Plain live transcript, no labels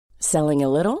Selling a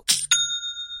little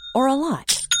or a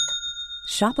lot?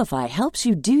 Shopify helps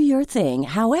you do your thing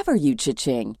however you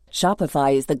cha-ching.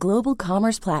 Shopify is the global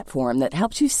commerce platform that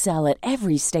helps you sell at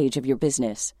every stage of your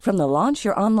business. From the launch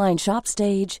your online shop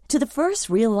stage to the first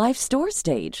real-life store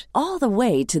stage, all the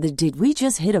way to the did we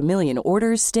just hit a million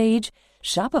orders stage.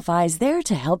 Shopify is there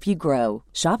to help you grow.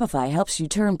 Shopify helps you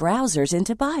turn browsers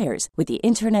into buyers with the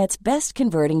internet's best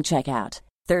converting checkout.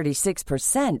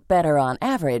 36% better on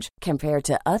average compared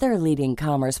to other leading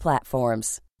commerce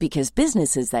platforms. Because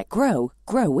businesses that grow,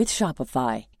 grow with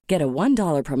Shopify. Get a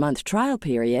 $1 per month trial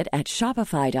period at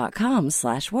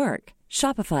shopify.com/work.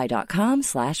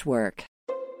 Shopify.com/work.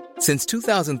 Since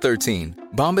 2013,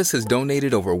 Bombas has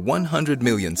donated over 100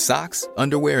 million socks,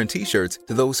 underwear, and T-shirts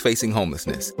to those facing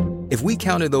homelessness. If we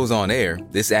counted those on air,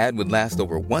 this ad would last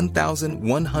over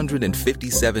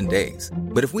 1,157 days.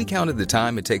 But if we counted the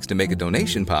time it takes to make a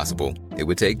donation possible, it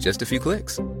would take just a few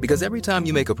clicks. Because every time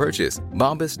you make a purchase,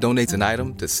 Bombas donates an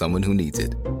item to someone who needs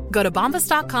it. Go to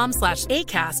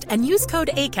bombas.com/ACAST and use code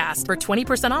ACAST for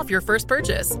 20% off your first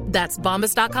purchase. That's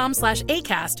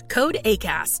bombas.com/ACAST, code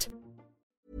ACAST.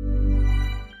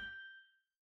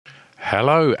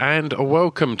 Hello and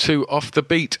welcome to Off the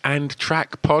Beat and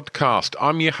Track podcast.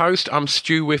 I'm your host, I'm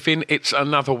Stu Whiffin. It's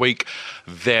another week,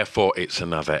 therefore it's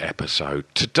another episode.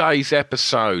 Today's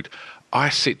episode, I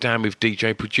sit down with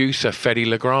DJ producer Fedde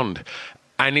Le Grand,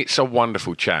 and it's a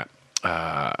wonderful chat.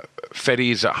 Fedde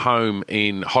is at home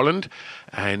in Holland,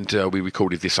 and we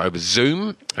recorded this over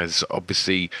Zoom, as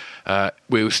obviously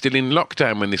we were still in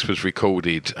lockdown when this was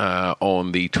recorded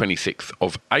on the 26th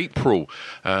of April.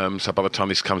 So by the time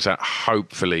this comes out,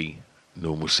 hopefully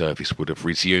normal service would have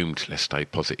resumed. Let's stay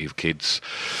positive, kids.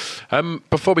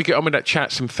 Before we get on with that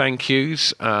chat, some thank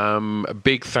yous.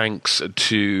 Big thanks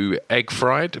to Egg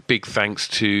Fried. Big thanks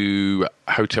to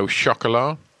Hotel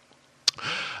Chocolat.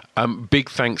 Big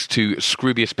thanks to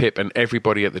Scroobius Pip and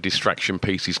everybody at the Distraction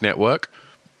Pieces Network.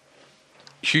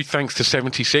 Huge thanks to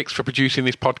 76 for producing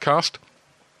this podcast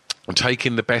and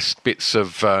taking the best bits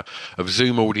of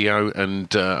Zoom audio and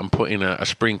putting a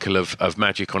sprinkle of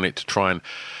magic on it to try and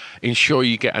ensure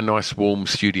you get a nice warm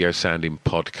studio sounding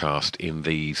podcast in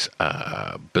these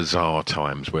bizarre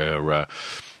times where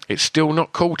it's still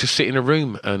not cool to sit in a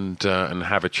room and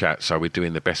have a chat. So we're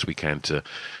doing the best we can to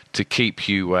keep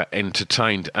you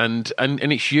entertained. And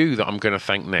it's you that I'm going to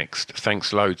thank next.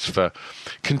 Thanks loads for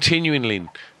continuing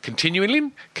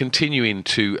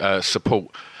to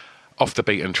support Off the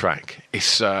Beaten Track.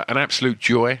 It's an absolute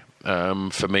joy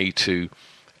for me to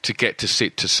get to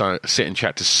sit and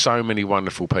chat to so many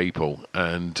wonderful people,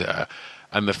 and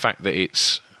the fact that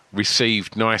it's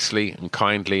received nicely and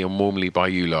kindly and warmly by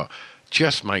you lot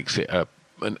just makes it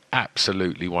an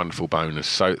absolutely wonderful bonus.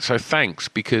 So thanks,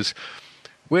 because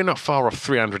we're not far off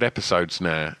 300 episodes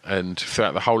now, and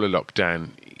throughout the whole of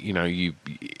lockdown, you know,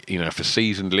 for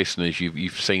seasoned listeners,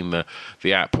 you've seen the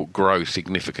output grow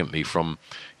significantly from,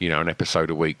 an episode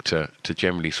a week to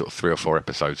generally sort of 3 or 4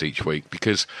 episodes each week,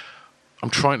 because I'm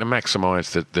trying to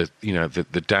maximise the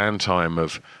downtime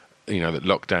of, the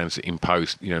lockdowns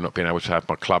imposed, not being able to have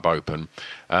my club open,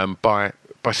 by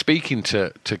speaking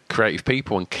to creative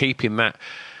people and keeping that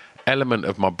element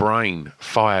of my brain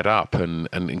fired up and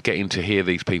getting to hear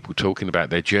these people talking about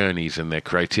their journeys and their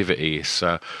creativity. It's,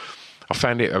 I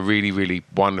found it a really, really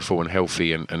wonderful and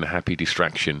healthy and happy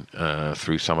distraction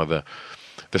through some of the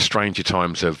stranger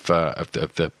times of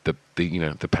the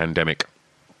pandemic.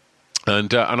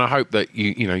 And I hope that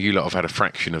you lot have had a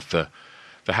fraction of the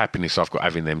happiness I've got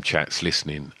having them chats,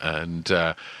 listening, and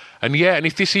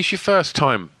if this is your first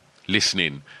time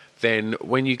listening, then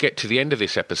when you get to the end of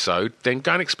this episode, then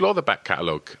go and explore the back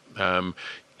catalogue.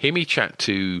 Hear me chat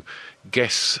to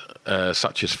guests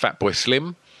such as Fatboy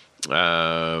Slim.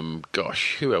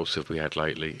 Who else have we had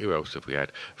lately?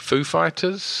 Foo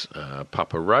Fighters,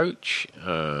 Papa Roach.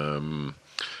 Don't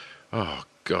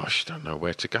know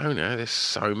where to go now. There's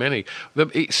so many.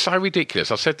 It's so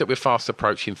ridiculous. I said that we're fast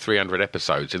approaching 300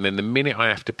 episodes, and then the minute I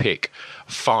have to pick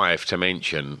 5 to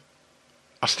mention,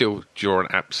 I still draw an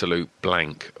absolute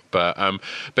blank. But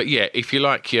yeah, if you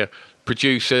like your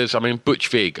producers, Butch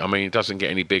Vig, it doesn't get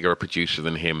any bigger a producer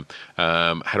than him.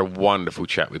 Had a wonderful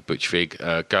chat with Butch Vig.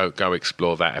 Go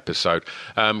explore that episode.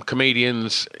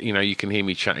 Comedians, you can hear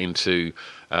me chatting to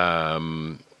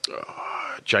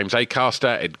James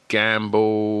Acaster, Ed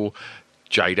Gamble,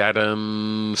 Jade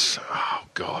Adams,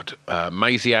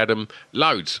 Maisie Adam,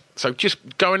 loads. So just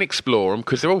go and explore them,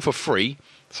 because they're all for free.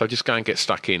 So just go and get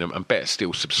stuck in, and better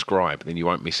still subscribe, then you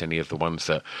won't miss any of the ones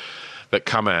that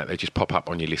come out. They just pop up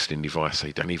on your listening device, so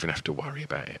you don't even have to worry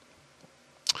about it.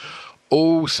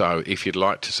 Also, if you'd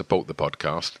like to support the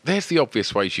podcast, there's the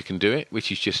obvious ways you can do it, which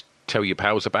is just tell your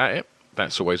pals about it.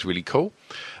 That's always really cool.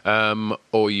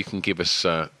 Or you can give us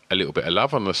a little bit of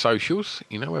love on the socials,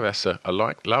 whether that's a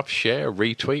like, love, share, a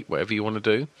retweet, whatever you want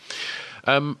to do.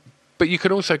 But you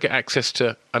can also get access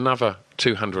to another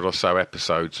 200 or so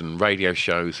episodes and radio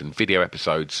shows and video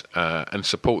episodes and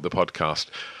support the podcast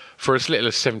for as little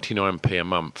as 79p a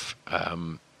month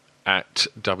at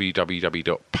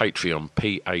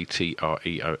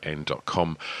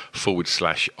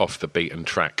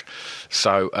www.patreon.com/offthebeatentrack.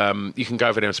 So you can go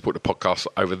over there and support the podcast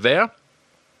over there.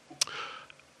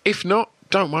 If not,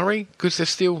 don't worry, because there's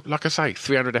still, like I say,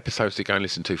 300 episodes to go and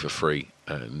listen to for free.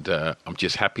 And I'm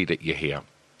just happy that you're here.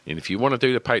 And if you want to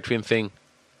do the Patreon thing,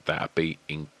 that'd be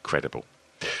incredible.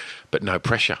 But no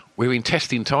pressure. We're in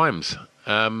testing times.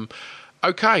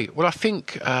 Okay, well, I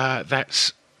think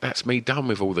that's me done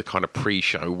with all the kind of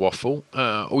pre-show waffle.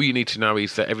 All you need to know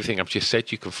is that everything I've just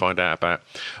said you can find out about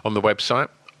on the website,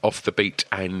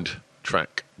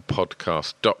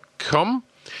 offthebeatandtrackpodcast.com.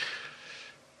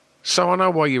 So I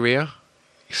know why you're here.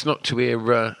 It's not to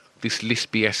hear this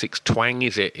lispy Essex twang,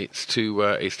 is it? It's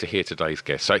to hear today's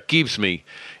guest. So it gives me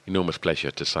enormous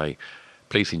pleasure to say,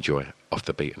 please enjoy Off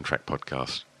the Beaten Track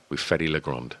podcast with Fedde Le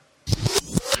Grand.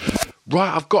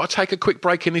 Right, I've got to take a quick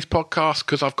break in this podcast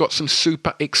because I've got some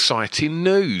super exciting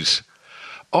news.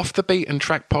 Off the Beaten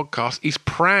Track podcast is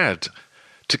proud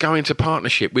to go into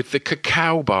partnership with the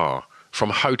Cacao Bar from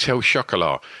Hotel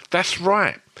Chocolat. That's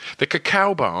right. The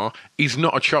Cacao Bar is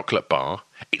not a chocolate bar.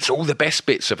 It's all the best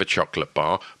bits of a chocolate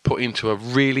bar put into a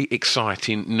really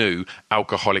exciting new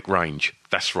alcoholic range.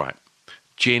 That's right.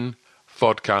 Gin,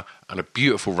 vodka, and a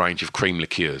beautiful range of cream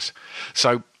liqueurs.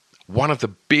 So one of the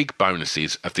big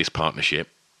bonuses of this partnership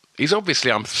is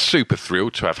obviously I'm super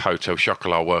thrilled to have Hotel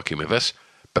Chocolat working with us,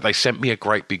 but they sent me a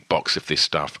great big box of this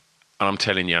stuff. And I'm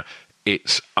telling you,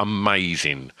 it's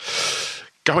amazing.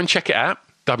 Go and check it out.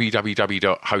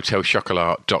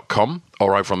 www.hotelchocolat.com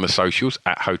or over on the socials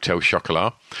at Hotel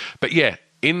Chocolat. But yeah,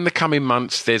 in the coming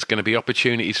months, there's going to be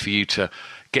opportunities for you to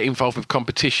get involved with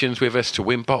competitions with us, to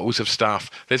win bottles of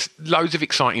stuff. There's loads of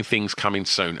exciting things coming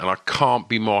soon, and I can't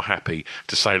be more happy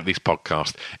to say that this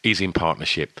podcast is in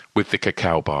partnership with the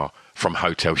Cacao Bar from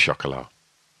Hotel Chocolat.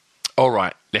 All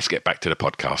right, let's get back to the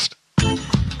podcast.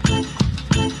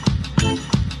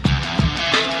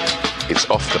 It's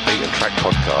Off the Beaten Track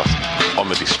podcast on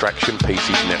the Distraction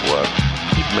Pieces Network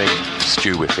with me,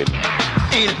 Stu Whiffen.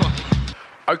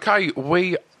 Okay,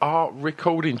 we are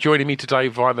recording. Joining me today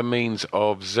via the means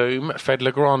of Zoom, Fedde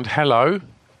Le Grand. Hello.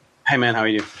 Hey man, how are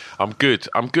you? I'm good.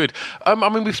 I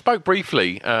mean, we spoke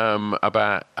briefly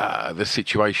about the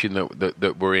situation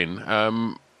that we're in.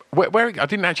 Where I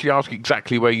didn't actually ask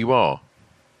exactly where you are.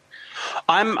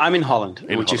 I'm in Holland,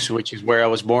 which is where I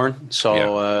was born.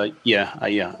 So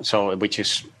so which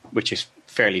is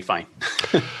fairly fine.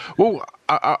 Well,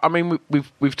 I mean,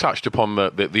 we've touched upon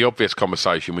the obvious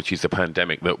conversation, which is the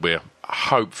pandemic that we're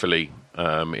hopefully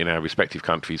in our respective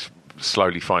countries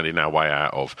slowly finding our way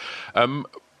out of.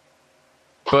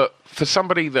 But for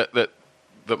somebody that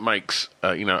makes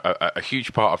a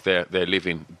huge part of their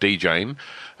living DJing,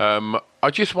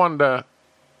 I just wonder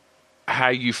how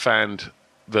you found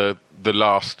the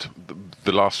last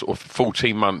sort of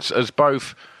 14 months as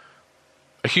both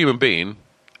a human being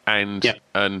and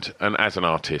as an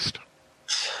artist.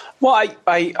 Well,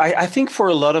 I think for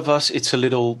a lot of us, it's a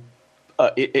little,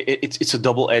 it's a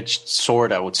double-edged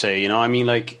sword, I would say. I mean,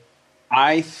 like,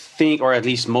 I think, or at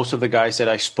least most of the guys that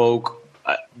I spoke,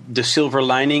 the silver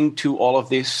lining to all of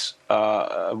this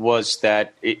was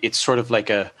that it's sort of like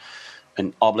an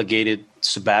obligated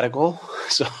sabbatical.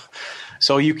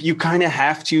 So you kind of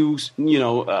have to,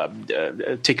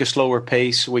 take a slower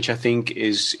pace, which I think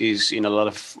is in a lot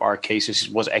of our cases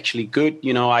was actually good.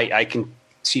 I can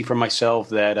see for myself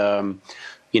that,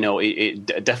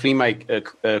 it definitely my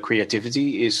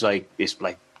creativity is like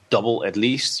double at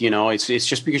least. It's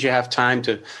just because you have time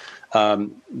to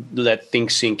let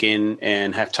things sink in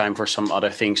and have time for some other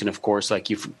things, and of course, like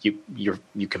you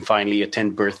can finally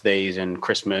attend birthdays and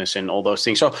Christmas and all those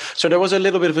things. So there was a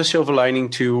little bit of a silver lining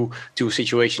to a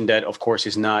situation that, of course,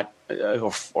 is not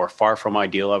or far from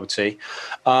ideal, I would say.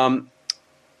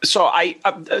 So I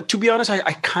to be honest,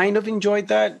 I kind of enjoyed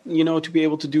that, to be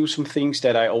able to do some things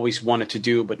that I always wanted to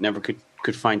do but never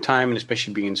could find time, and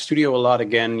especially being in the studio a lot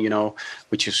again,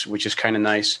 which is kind of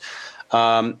nice.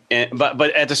 But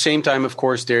at the same time, of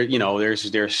course, there's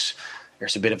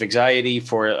a bit of anxiety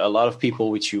for a lot of people,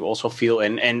 which you also feel.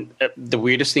 And the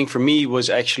weirdest thing for me was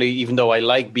actually, even though I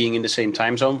like being in the same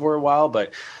time zone for a while,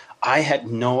 but I had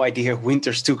no idea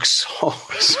winters took so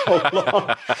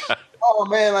long. Oh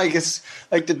man, like it's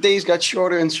like the days got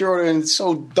shorter and shorter, and it's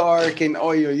so dark and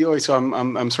oi. So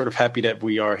I'm sort of happy that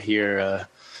we are here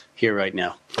right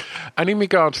now. And in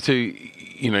regards to,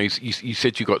 you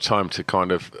said you got time to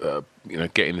kind of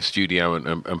get in the studio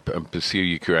and pursue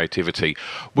your creativity.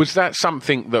 Was that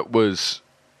something that was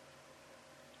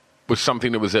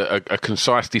something that was a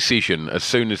concise decision as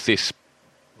soon as this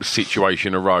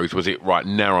situation arose? Was it right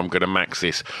now I'm going to max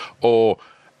this, or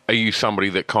are you somebody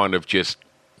that kind of just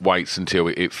waits until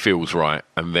it feels right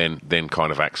and then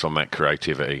kind of acts on that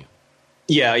creativity?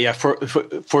 Yeah.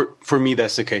 For me,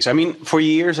 that's the case. I mean, for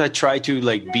years I tried to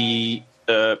like be,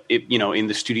 in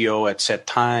the studio at set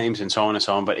times and so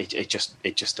on, but it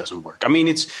just doesn't work. I mean,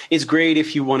 it's great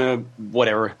if you want to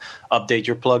update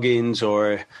your plugins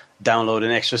or download an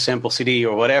extra sample CD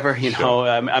or whatever.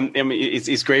 Sure.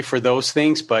 It's great for those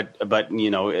things, but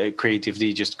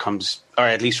creativity just comes, or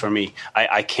at least for me,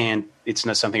 I can't. It's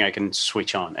not something I can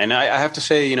switch on. And I have to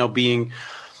say, being,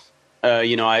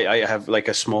 I have like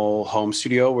a small home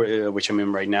studio which I'm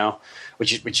in right now,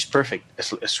 which is perfect.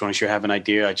 As soon as you have an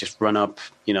idea, I just run up,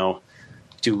 do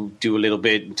a little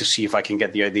bit to see if I can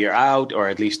get the idea out, or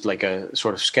at least like a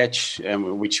sort of sketch,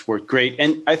 which worked great.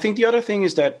 And I think the other thing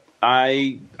is that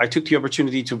I took the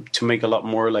opportunity to make a lot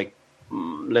more like,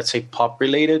 let's say, pop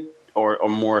related or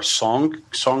more song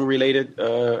related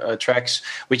tracks,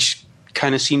 which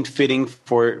kind of seemed fitting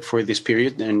for this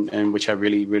period and which I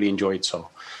really, really enjoyed. So,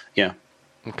 yeah.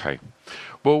 Okay.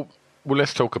 Well,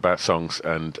 let's talk about songs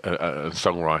and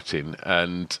songwriting.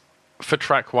 And for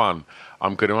track one,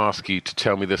 I'm going to ask you to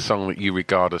tell me the song that you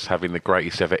regard as having the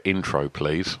greatest ever intro,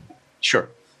 please. Sure.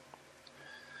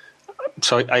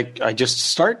 So I just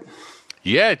start?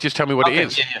 Yeah, just tell me what it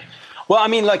is. Yeah. Well,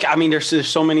 there's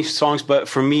so many songs, but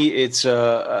for me, it's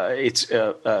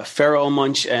Pharoah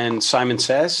Monch and Simon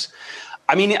Says.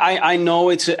 I mean, I know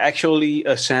it's actually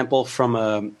a sample from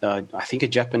I think a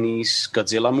Japanese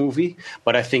Godzilla movie,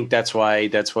 but I think that's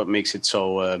what makes it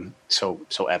so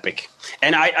epic.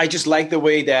 And I just like the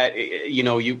way that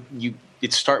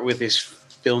it start with this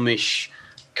filmish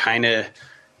kind of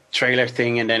trailer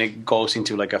thing, and then it goes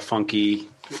into like a funky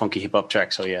hip hop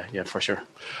track. So yeah, for sure.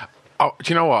 Oh,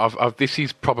 do you know what? This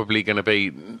is probably going to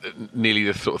be nearly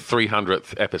the sort of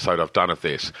 300th episode I've done of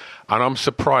this, and I'm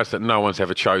surprised that no one's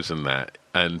ever chosen that,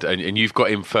 and you've got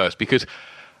him first, because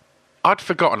I'd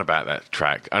forgotten about that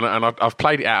track, and I've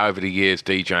played it out over the years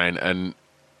DJing, and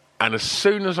as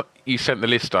soon as you sent the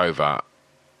list over,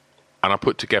 and I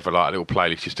put together like a little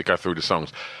playlist just to go through the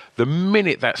songs, the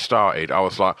minute that started, I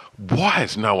was like, why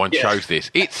has no one chose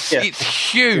this? It's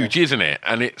huge, isn't it?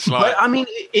 And it's like... But, I mean,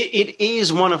 it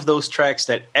is one of those tracks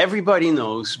that everybody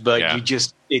knows, but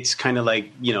it's kind of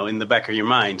like, in the back of your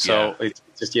mind. So it's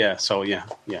just,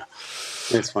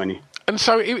 it's funny. And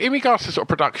so in regards to sort of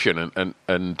production and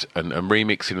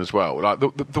remixing as well, like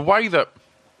the way that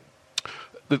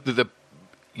the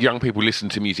young people listen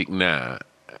to music now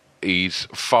is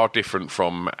far different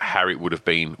from how it would have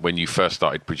been when you first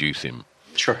started producing.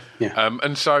 Sure. Yeah.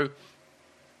 And so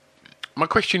my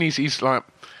question is like,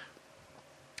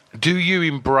 do you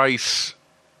embrace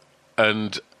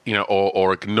and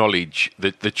or acknowledge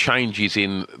the changes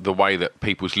in the way that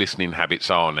people's listening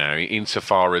habits are now,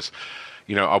 insofar as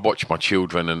I watch my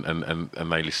children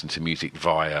and they listen to music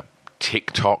via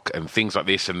TikTok and things like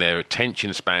this, and their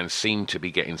attention spans seem to be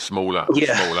getting smaller and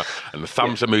smaller, and the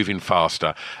thumbs are moving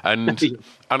faster. And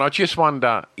I just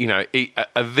wonder,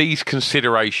 are these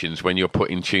considerations when you're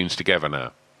putting tunes together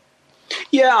now?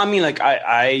 Yeah, I mean, like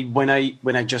when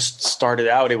I just started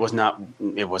out, it was not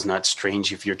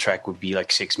strange if your track would be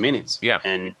like 6 minutes. Yeah,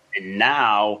 and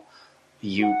now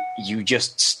you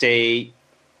just stay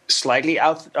slightly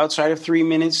outside of 3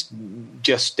 minutes,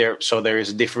 just there. So there is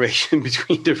a differentiation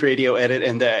between the radio edit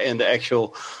and the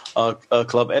actual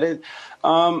club edit.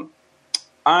 I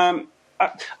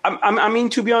mean,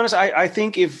 to be honest, I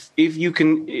think if you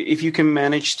can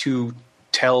manage to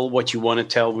tell what you want to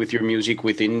tell with your music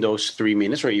within those 3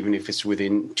 minutes, or even if it's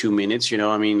within 2 minutes,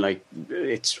 I mean, like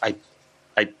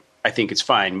I think it's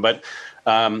fine, but.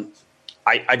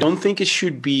 I don't think it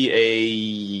should be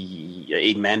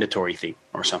a mandatory thing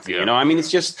or something. Yeah. I mean,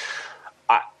 it's just.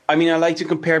 I mean, I like to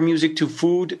compare music to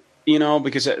food.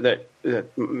 Because that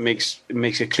makes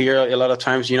it clear a lot of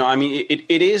times. I mean,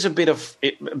 it is a bit of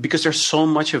it because there's so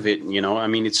much of it. I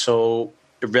mean, it's so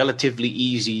relatively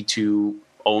easy to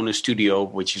own a studio,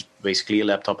 which is basically a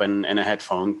laptop and a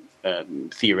headphone,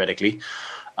 theoretically.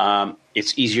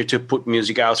 It's easier to put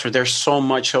music out. So there's so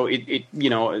much. So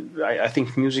I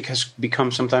think music has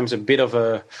become sometimes a bit of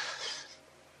a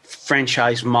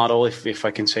franchise model, if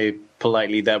I can say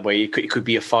politely that way. It could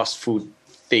be a fast food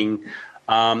thing,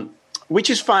 which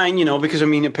is fine, because I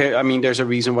mean, there's a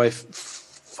reason why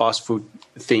fast food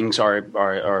things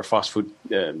are fast food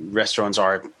restaurants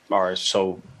are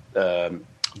so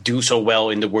do so well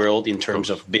in the world in terms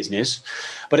of business.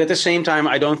 But at the same time,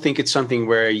 I don't think it's something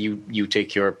where you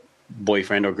take your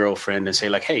boyfriend or girlfriend and say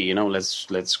like, hey,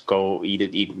 let's go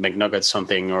eat McNuggets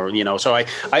something, or So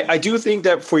I do think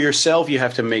that for yourself you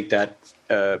have to make that.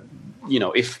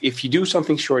 If you do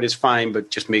something short, it's fine, but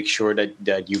just make sure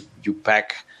that you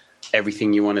pack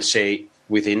everything you want to say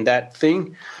within that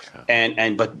thing,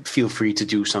 but feel free to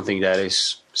do something that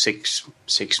is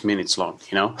 6 minutes long,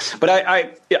 But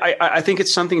I think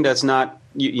it's something that's not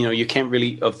you can't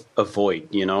really avoid.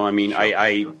 I mean,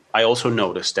 I also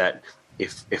noticed that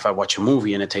if I watch a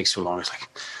movie and it takes too long, it's like,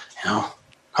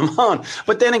 come on.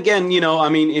 But then again, I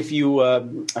mean, if you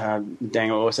dang,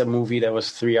 what was that movie that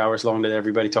was 3 hours long that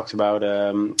everybody talked about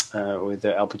with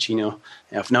Al Pacino?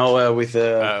 With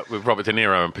Robert De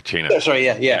Niro and Pacino. Sorry,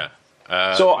 yeah.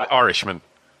 So Irishman.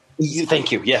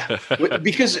 Thank you. Yeah,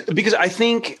 because I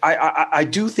think I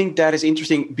do think that is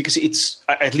interesting, because it's,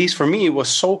 at least for me, it was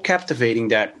so captivating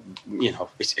that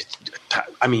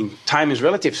I mean, time is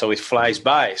relative, so it flies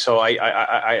by. So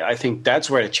I think that's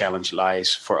where the challenge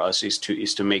lies for us, is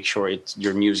to make sure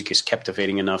your music is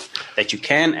captivating enough that you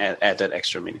can add that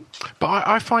extra meaning. But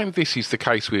I find this is the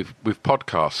case with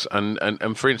podcasts,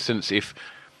 and for instance, if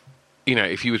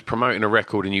you was promoting a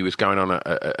record and you was going on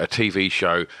a TV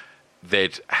show,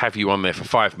 they'd have you on there for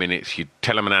 5 minutes, you'd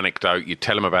tell them an anecdote, you'd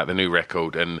tell them about the new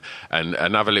record and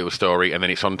another little story, and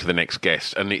then it's on to the next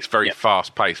guest, and it's very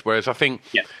fast-paced. Whereas I think,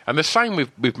 and the same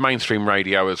with mainstream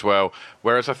radio as well,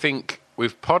 whereas I think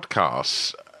with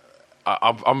podcasts,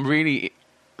 I'm really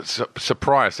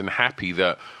surprised and happy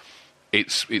that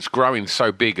it's growing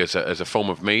so big as a form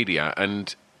of media,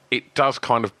 and it does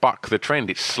kind of buck the trend.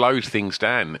 It slows things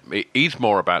down. It is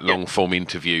more about long-form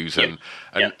interviews and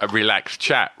a relaxed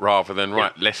chat, rather than,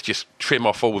 let's just trim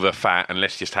off all the fat and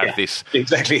let's just have this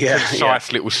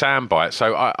concise little soundbite.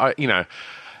 So, I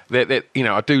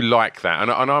do like that.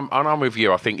 And I'm with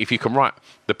you. I think if you can write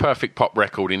the perfect pop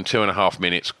record in 2.5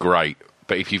 minutes, great.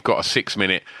 But if you've got a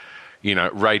 6-minute,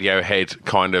 Radiohead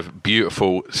kind of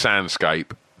beautiful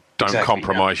soundscape, don't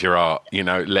compromise your art,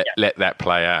 let that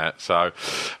play out. So,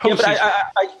 but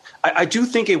I do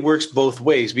think it works both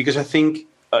ways, because I think,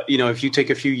 if you take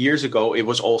a few years ago, it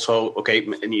was also, okay,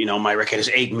 my record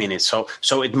is 8 minutes,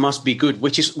 so it must be good,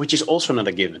 which is also not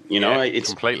a given, it's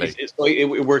completely.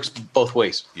 It works both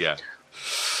ways. Yeah.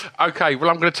 Okay,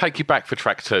 well, I'm going to take you back for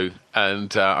track 2,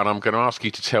 and I'm going to ask you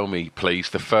to tell me,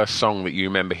 please, the first song that you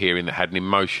remember hearing that had an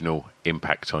emotional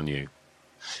impact on you.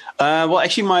 Well,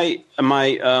 actually,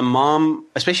 my mom,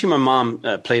 especially my mom,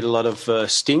 played a lot of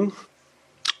Sting,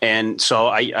 and so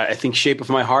I think "Shape of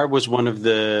My Heart" was one of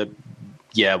the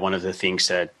things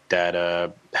that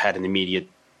had an immediate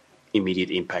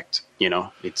impact.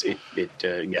 And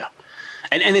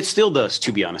it still does.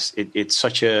 To be honest, it's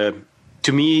such a,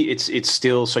 to me, it's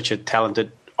still such a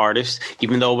talented artist.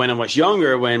 Even though when I was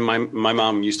younger, when my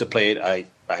mom used to play it, I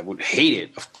would hate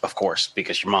it, of course,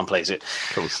 because your mom plays it,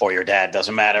 or your dad,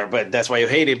 doesn't matter. But that's why you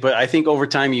hate it. But I think over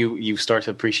time you start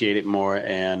to appreciate it more.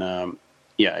 And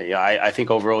I think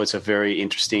overall it's a very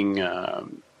interesting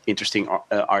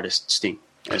artist, Sting,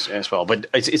 as well. But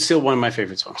it's still one of my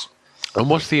favorite songs. And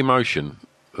what's the emotion?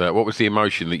 What was the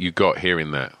emotion that you got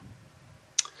hearing that?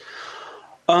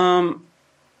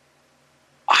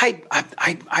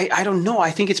 I don't know. I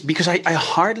think it's because I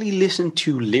hardly listen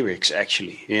to lyrics,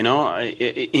 actually.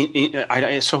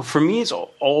 So for me, it's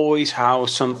always how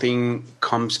something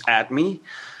comes at me,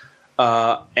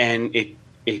 and it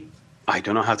I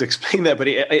don't know how to explain that, but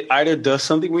it either does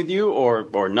something with you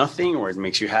or nothing, or it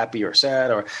makes you happy or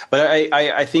sad. But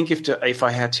I think if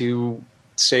I had to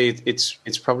say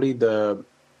it's probably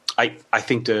I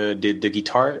think the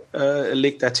guitar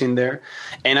lick that's in there,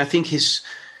 and I think his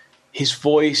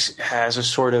voice has a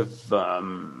sort of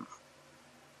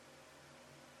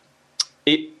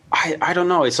I don't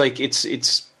know. It's like it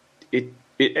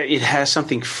has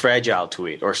something fragile to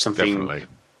it, or something. Definitely.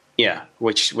 Yeah,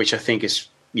 which I think is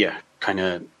kind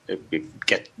of it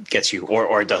gets you,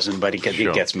 or it doesn't, but it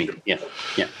gets me. Yeah.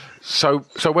 So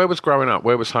where was growing up?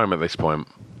 Where was home at this point?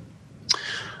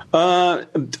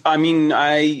 I mean,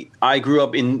 I grew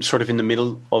up in the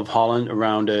middle of Holland,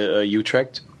 around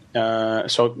Utrecht.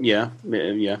 So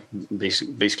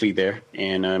basically there,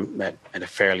 and had a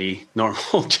fairly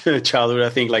normal childhood. I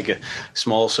think, like a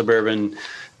small suburban,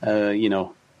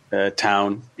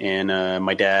 town. And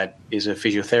my dad is a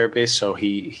physiotherapist, so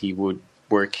he would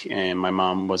work, and my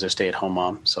mom was a stay-at-home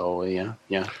mom. So yeah,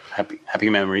 happy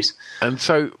memories. And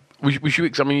so, was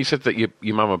you? I mean, you said that your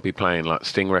mum would be playing like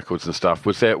Sting records and stuff.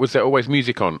 Was there always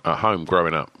music on at home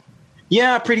growing up?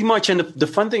 Yeah, pretty much. And the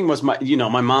fun thing was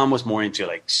my mom was more into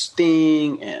like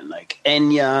Sting and like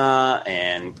Enya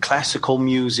and classical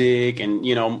music and,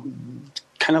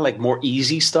 kind of like more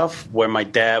easy stuff, where my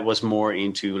dad was more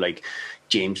into like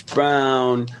James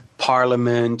Brown,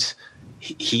 Parliament.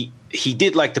 He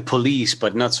did like the Police,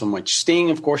 but not so much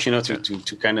Sting, of course,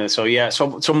 to kind of,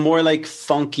 so more like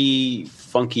funky.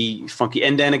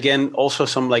 And then again, also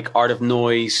some like Art of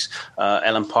Noise,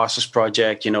 Alan Parsons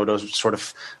Project, those sort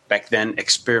of back then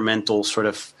experimental sort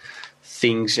of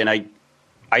things. And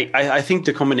I think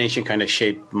the combination kind of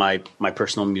shaped my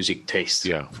personal music taste.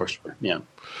 Yeah, for sure. Yeah.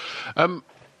 I'm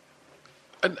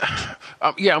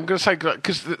going to say,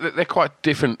 because they're quite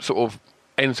different sort of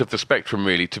ends of the spectrum,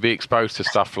 really, to be exposed to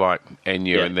stuff like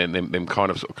Enya and then them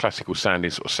kind of sort of classical sounding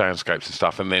sort of soundscapes and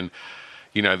stuff, and then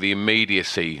the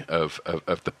immediacy of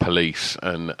the Police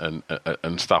and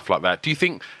stuff like that. Do you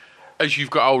think, as you've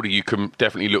got older, you can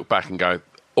definitely look back and go,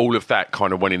 all of that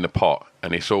kind of went in the pot,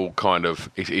 and it's all kind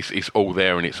of it's all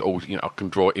there, and it's all I can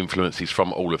draw influences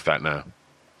from all of that now?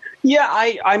 Yeah,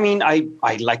 I mean, I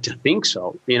like to think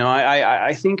so.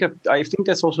 I think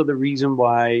that's also the reason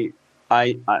why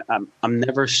I've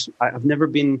never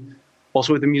been,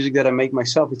 also with the music that I make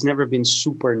myself, it's never been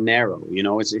super narrow.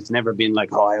 It's never been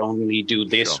like, I only do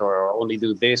this or only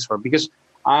do this, or because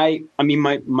I mean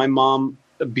my mom,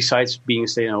 besides being a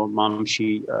stay-at-home mom,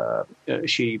 she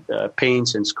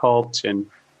paints and sculpts, and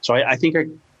so I think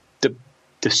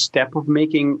the step of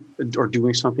making or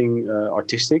doing something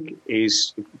artistic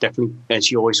is definitely, and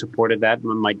she always supported that.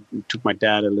 Took my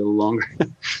dad a little longer,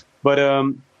 but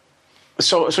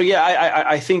so yeah,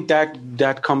 I think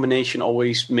that combination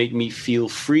always made me feel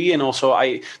free, and also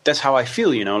that's how I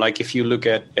feel. Like if you look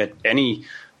at any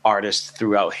artist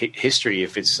throughout history,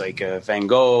 if it's like Van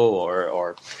Gogh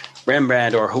or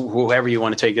Rembrandt or whoever you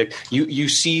want to take it, you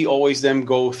see always them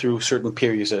go through certain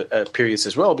periods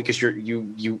as well, because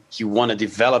you want to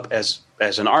develop as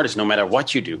an artist no matter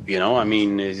what you do. I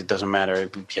mean, it doesn't matter.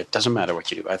 It doesn't matter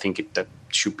what you do. I think that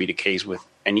should be the case with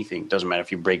anything. It doesn't matter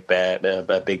if you break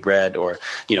big bread, or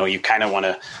you kind of want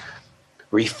to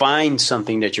refine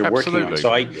something that you're Absolutely. working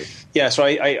on. So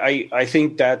I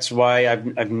think that's why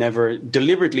I've never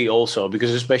deliberately, also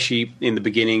because especially in the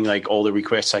beginning, like all the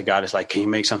requests I got is like, can you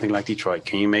make something like Detroit?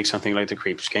 Can you make something like the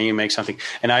Creeps? Can you make something?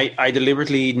 And I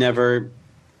deliberately never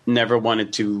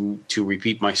wanted to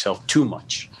repeat myself too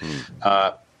much,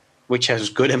 which has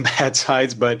good and bad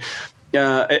sides, but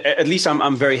at least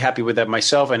I'm very happy with that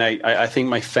myself, and I think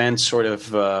my fans sort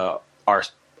of are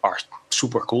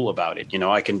super cool about it.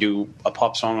 I can do a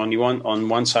pop song on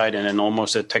one side and then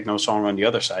almost a techno song on the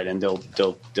other side, and they'll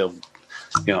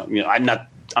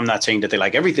I'm not saying that they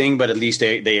like everything, but at least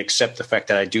they accept the fact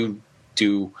that I do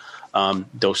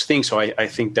those things. So I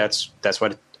think that's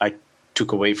what I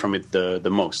took away from it the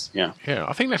most. Yeah,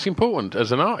 I think that's important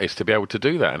as an artist, to be able to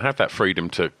do that and have that freedom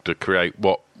to create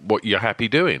what you're happy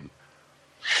doing.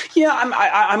 Yeah,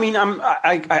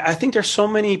 I think there's so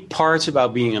many parts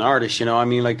about being an artist. I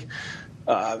mean, like,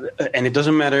 and it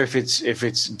doesn't matter if it's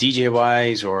DJ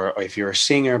wise or if you're a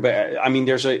singer, but I mean,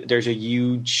 there's a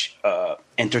huge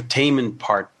entertainment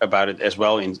part about it as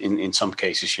well. In some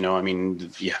cases, I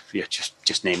mean,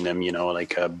 just name them.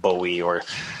 Like Bowie or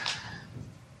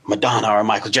Madonna or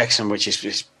Michael Jackson, which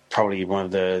is probably one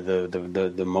of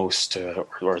the most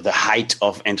or the height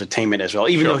of entertainment as well,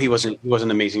 even though he was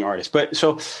an amazing artist. But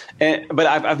but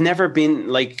I've never been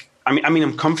like, I mean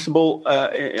I'm comfortable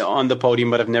on the podium,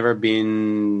 but I've never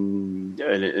been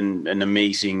an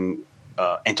amazing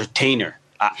entertainer.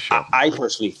 I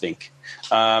personally think.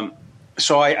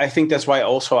 So I think that's why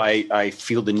also I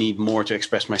feel the need more to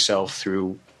express myself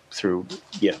through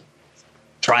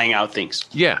trying out things.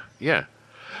 Yeah.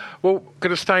 Well, going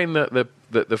to stay in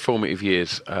the formative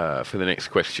years for the next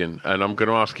question, and I'm going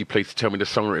to ask you, please, to tell me the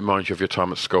song that reminds you of your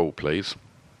time at school, please.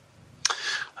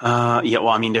 Well,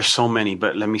 I mean, there's so many,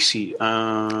 but let me see.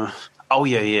 I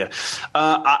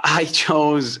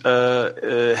chose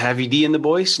Heavy D and the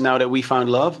Boys, Now That We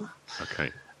Found Love.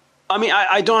 Okay. I mean,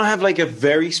 I don't have like a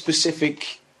very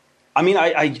specific. I mean,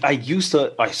 I used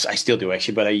to. I still do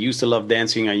actually, but I used to love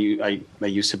dancing. I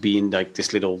used to be in like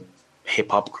this little hip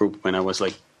hop group when I was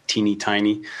like teeny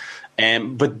tiny,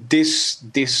 but this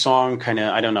song kind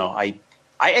of, I don't know. I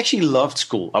actually loved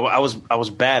school. I was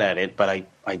bad at it, but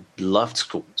I loved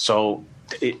school. So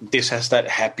this has that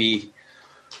happy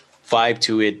vibe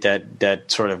to it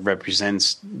that sort of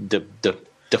represents the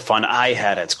fun I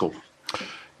had at school.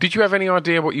 Did you have any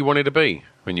idea what you wanted to be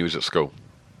when you was at school?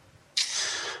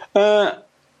 No,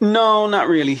 not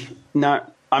really. I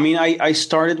mean, I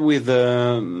started with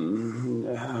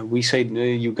we say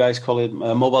you guys call it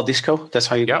mobile disco. That's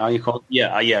how you call it.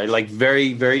 Yeah, like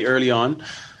very very early on.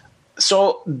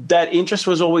 So that interest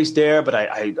was always there, but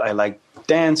I like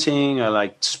dancing. I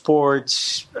like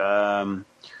sports. So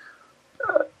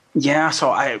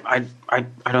I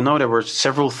don't know. There were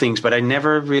several things, but I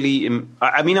never really.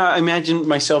 I mean, I imagined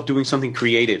myself doing something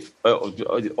creative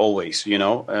always,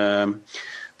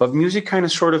 but music kind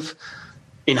of sort of,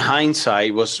 in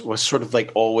hindsight, was sort of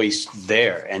like always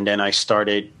there. And then I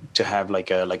started to have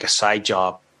like a side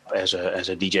job as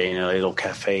a DJ in a little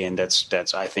cafe, and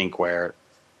that's I think where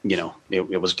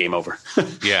it was game over.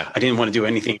 Yeah, I didn't want to do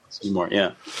anything else anymore.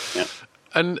 Yeah.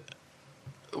 And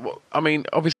I mean,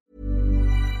 obviously,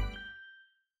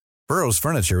 Burrow's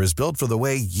furniture is built for the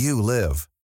way you live.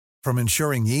 From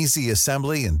ensuring easy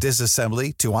assembly and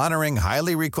disassembly to honoring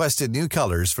highly requested new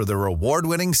colors for their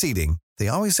award-winning seating, they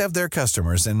always have their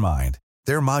customers in mind.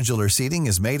 Their modular seating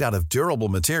is made out of durable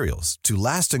materials to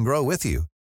last and grow with you.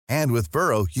 And with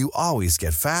Burrow, you always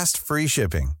get fast, free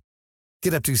shipping.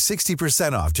 Get up to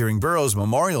 60% off during Burrow's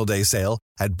Memorial Day sale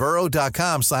at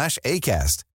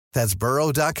burrow.com/ACAST. That's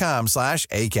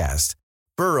burrow.com/ACAST.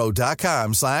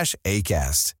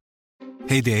 burrow.com/ACAST.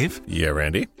 Hey, Dave. Yeah,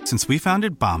 Randy. Since we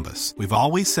founded Bombas, we've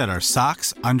always said our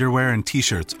socks, underwear, and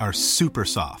T-shirts are super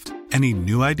soft. Any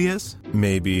new ideas?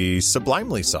 Maybe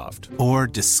sublimely soft. Or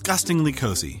disgustingly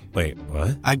cozy. Wait,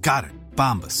 what? I got it.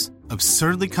 Bombas.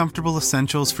 Absurdly comfortable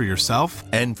essentials for yourself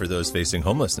and for those facing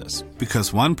homelessness.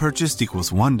 Because one purchased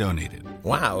equals one donated.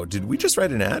 Wow, did we just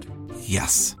write an ad?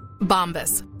 Yes.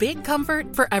 Bombas. Big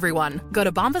comfort for everyone. Go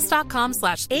to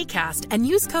bombas.com/ACAST and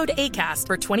use code ACAST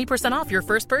for 20% off your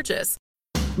first purchase.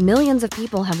 Millions of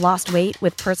people have lost weight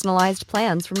with personalized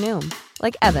plans from Noom.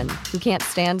 Like Evan, who can't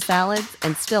stand salads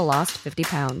and still lost 50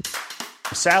 pounds.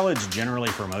 Salads generally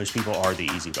for most people are the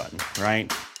easy button,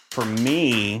 right? For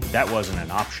me, that wasn't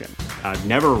an option. I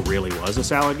never really was a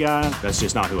salad guy. That's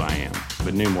just not who I am.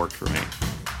 But Noom worked for me.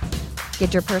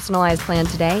 Get your personalized plan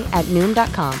today at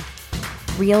Noom.com.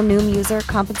 Real Noom user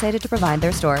compensated to provide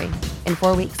their story. In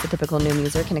 4 weeks, the typical Noom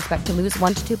user can expect to lose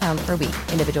 1 to 2 pounds per week.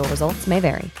 Individual results may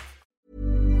vary.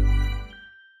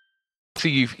 So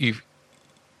you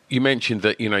mentioned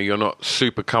that you're not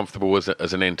super comfortable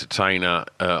as an entertainer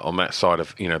on that side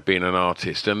of being an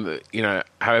artist, and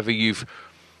however you've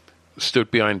stood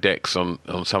behind decks on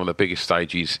some of the biggest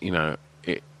stages in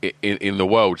the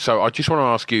world. So I just want to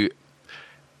ask you,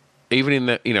 even in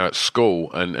the at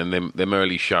school and them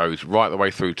early shows right the way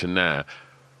through to now,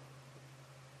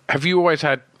 have you always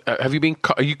had?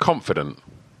 Are you confident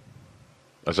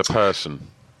as a person?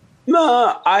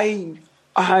 No,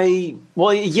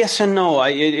 well, yes and no.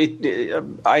 I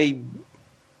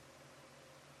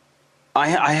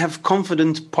have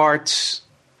confident parts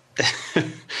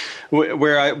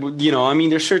where I mean,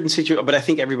 there's certain situations, but I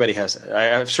think everybody has that. I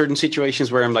have certain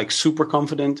situations where I'm like super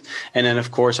confident, and then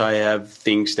of course I have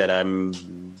things that I'm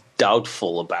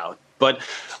doubtful about. But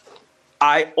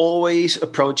I always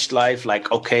approached life like,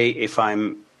 okay, if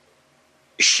I'm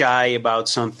shy about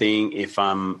something, if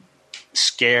I'm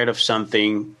scared of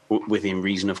something, within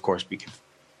reason, of course, because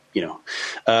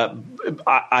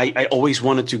I always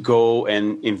wanted to go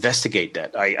and investigate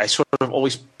that. I sort of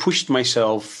always pushed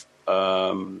myself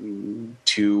to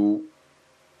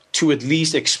at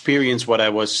least experience what I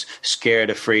was scared,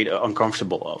 afraid,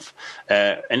 uncomfortable of,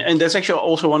 and that's actually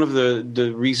also one of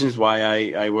the reasons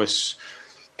why I was.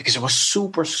 Because I was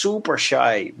super, super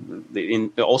shy.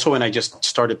 Also when I just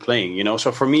started playing,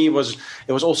 So for me, it was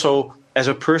also as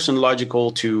a person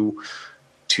logical to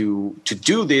do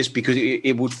this because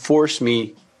it would force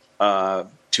me to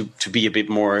be a bit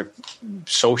more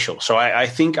social. So I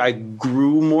think I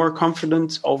grew more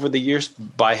confident over the years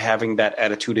by having that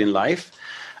attitude in life,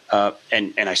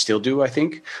 and I still do, I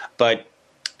think. But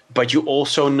you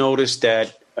also notice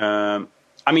that.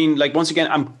 I mean, like, once again,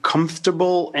 I'm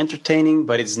comfortable entertaining,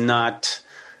 but it's not,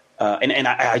 and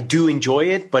I do enjoy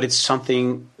it, but it's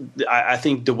something, I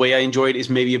think the way I enjoy it is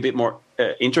maybe a bit more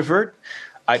introvert.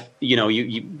 I'm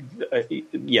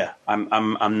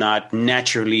not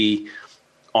naturally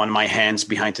on my hands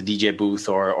behind the DJ booth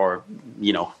or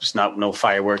it's not no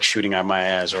fireworks shooting out my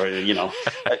ass or it's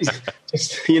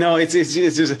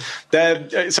just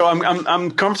that. So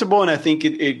I'm comfortable, and I think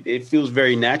it feels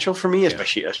very natural for me,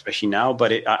 especially now.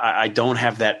 But I don't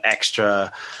have that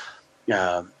extra,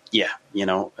 or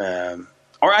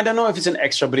I don't know if it's an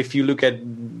extra. But if you look at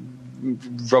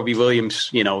Robbie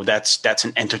Williams, that's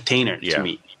an entertainer to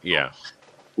me. Yeah.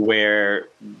 Where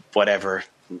whatever.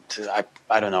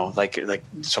 I don't know, like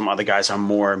some other guys are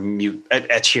more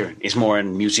Ed Sheeran is more a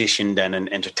musician than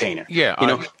an entertainer. Yeah,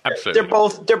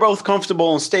 absolutely. They're both comfortable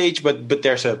on stage, but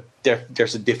there's a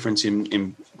difference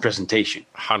in presentation.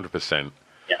 100%.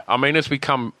 Yeah. I mean, as we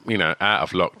come, out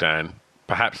of lockdown,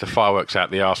 perhaps the fireworks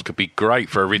out the arse could be great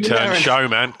for a return show,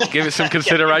 man. Give it some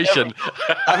consideration.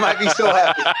 I might be so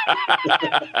happy.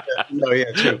 No,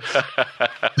 yeah, true.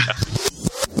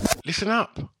 Listen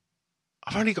up.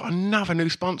 I've only got another new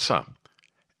sponsor,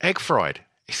 Egg Fried.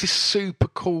 It's this super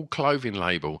cool clothing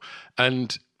label.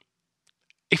 And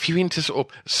if you're into sort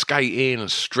of skating and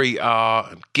street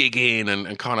art and gigging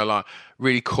and kind of like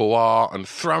really cool art and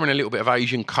throwing a little bit of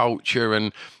Asian culture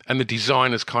and the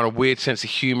designer's kind of weird sense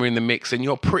of humour in the mix, then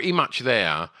you're pretty much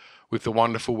there with the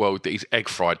wonderful world that is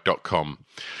eggfried.com.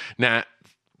 Now,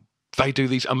 they do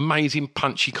these amazing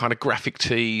punchy kind of graphic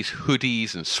tees,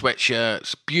 hoodies and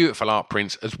sweatshirts, beautiful art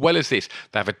prints. As well as this,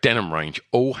 they have a denim range,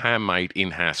 all handmade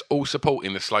in-house, all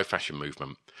supporting the slow fashion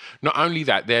movement. Not only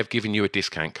that, they've given you a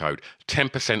discount code,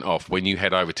 10% off when you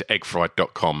head over to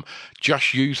eggfried.com.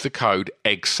 Just use the code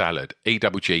EGGSALAD,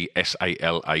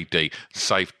 EGGSALAD,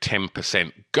 save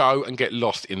 10%. Go and get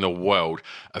lost in the world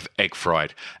of Egg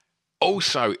Fried.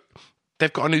 Also,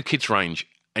 they've got a new kids range,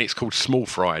 and it's called Small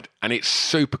Fried, and it's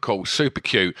super cool, super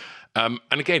cute. And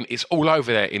again, it's all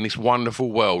over there in this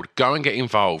wonderful world. Go and get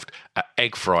involved at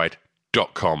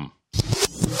eggfried.com.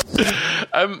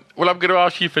 Well, I'm going to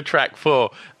ask you for track 4.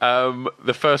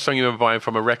 The first song you were buying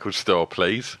from a record store,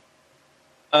 please.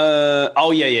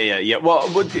 Yeah.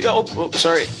 Well,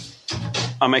 sorry.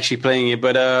 I'm actually playing it,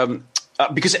 but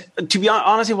because to be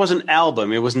honest, it was an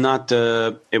album. It was not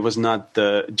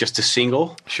just a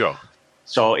single. Sure.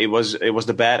 So it was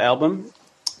the Bad album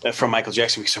from Michael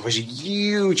Jackson, because I was a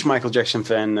huge Michael Jackson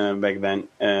fan back then.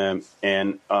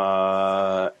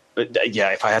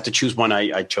 If I had to choose one,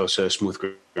 I chose Smooth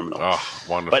Criminal. Oh,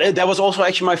 wonderful! But that was also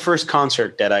actually my first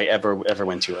concert that I ever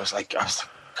went to. I was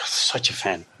such a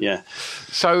fan. Yeah.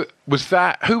 So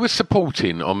who was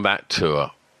supporting on that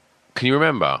tour? Can you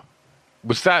remember?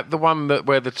 Was that the one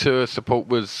where the tour support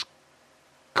was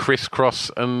Criss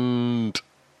Cross and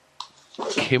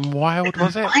Kim Wilde,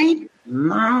 was it?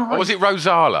 No. Or was it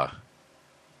Rosala?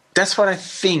 That's what I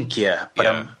think, yeah. But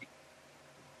yeah.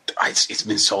 It's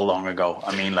been so long ago.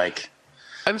 I mean, like...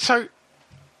 And so,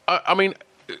 I mean,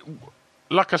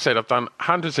 like I said, I've done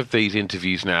hundreds of these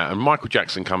interviews now, and Michael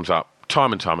Jackson comes up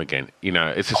time and time again.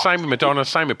 It's the same with Madonna,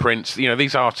 same with Prince.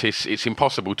 These artists, it's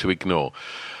impossible to ignore.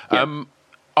 Yeah.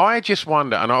 I just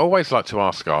wonder, and I always like to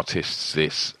ask artists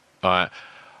this,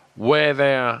 where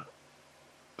their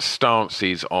stance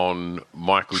is on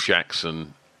Michael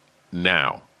Jackson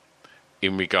now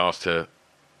in regards to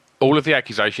all of the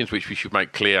accusations, which we should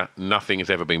make clear, nothing has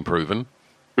ever been proven.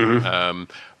 Mm-hmm.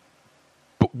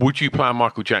 But would you play a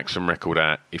Michael Jackson record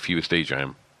out if you was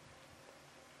DJing?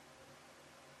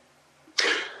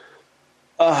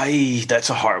 That's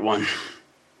a hard one.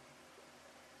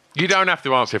 You don't have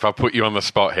to answer if I put you on the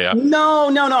spot here. No.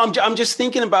 I'm just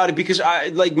thinking about it because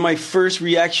my first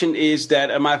reaction is that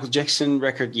a Michael Jackson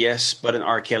record, yes, but an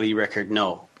R. Kelly record,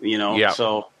 no. Yeah.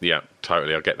 So yeah,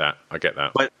 totally. I get that.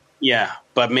 But yeah,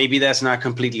 but maybe that's not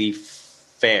completely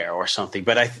fair or something.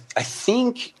 But I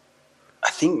think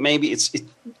maybe that's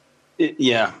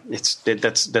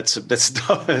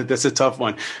tough. That's a tough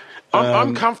one.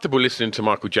 I'm comfortable listening to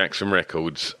Michael Jackson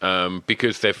records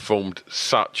because they've formed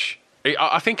such.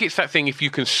 I think it's that thing, if you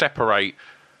can separate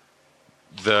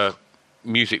the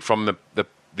music from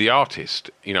the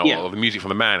artist, or the music from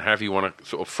the man, however you want to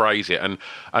sort of phrase it.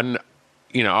 And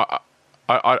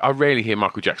I rarely hear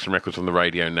Michael Jackson records on the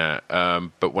radio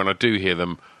now, but when I do hear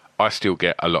them, I still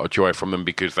get a lot of joy from them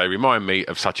because they remind me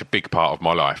of such a big part of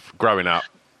my life growing up.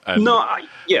 And,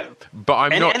 but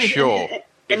I'm not sure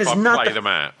if I play them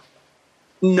out.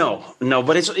 No,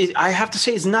 but I have to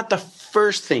say it's not the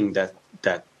first thing that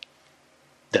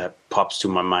pops to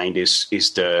my mind is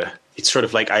it's sort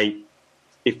of like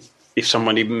if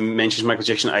somebody mentions Michael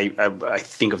Jackson, I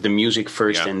think of the music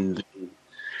first, and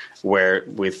where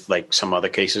with like some other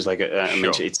cases like I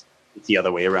mentioned, it's the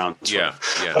other way around. Yeah.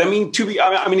 But I mean,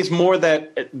 it's more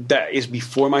that is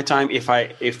before my time.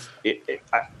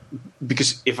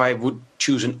 Because if I would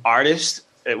choose an artist,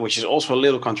 which is also a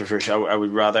little controversial, I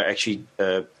would rather actually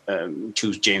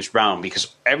choose James Brown,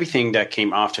 because everything that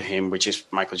came after him, which is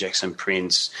Michael Jackson,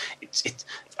 Prince,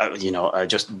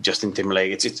 Justin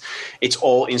Timberlake, it's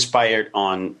all inspired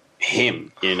on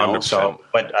him, 100%. So,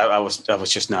 but I was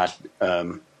just not.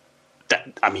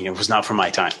 It was not from my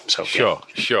time. So sure.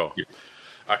 Yeah.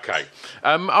 Okay.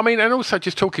 And also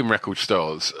just talking record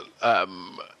stores, as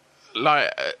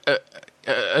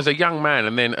a young man,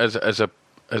 and then as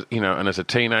and as a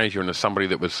teenager and as somebody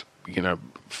that was,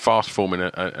 fast forming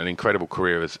an incredible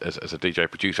career as a DJ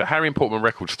producer, how important were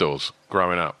record stores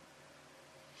growing up?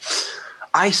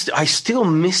 I still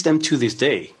miss them to this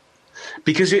day,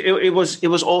 because it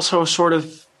was also sort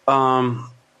of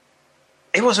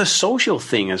it was a social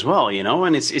thing as well,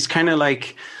 and it's kind of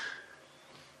like,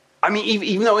 I mean,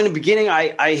 even though in the beginning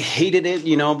I hated it,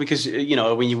 because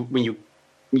when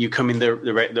you come in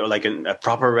like a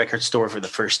proper record store for the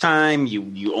first time,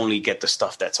 you only get the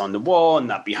stuff that's on the wall and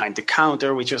not behind the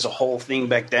counter, which was a whole thing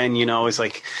back then. It's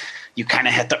like you kind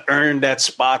of had to earn that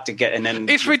spot to get, and then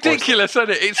it's ridiculous, isn't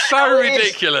it? It's so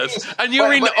ridiculous, and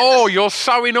you're in awe. You're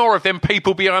so in awe of them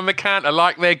people behind the counter,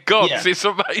 like they're gods. Yeah. It's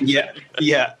amazing.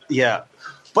 Yeah.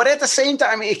 But at the same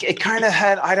time, it kind of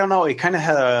had, I don't know, it kind of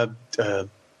had a,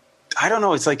 I don't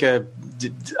know, it's like it's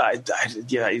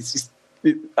just,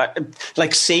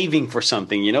 like saving for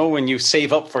something, when you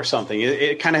save up for something,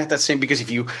 it kind of had that same, because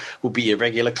if you would be a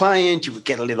regular client, you would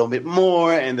get a little bit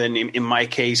more. And then in my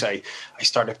case, I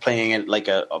started playing at like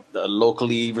a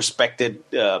locally respected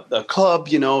club,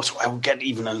 so I would get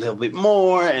even a little bit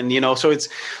more. And, so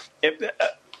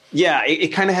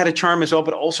it kind of had a charm as well,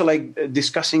 but also like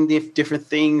discussing different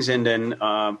things, and then,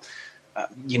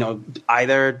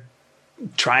 either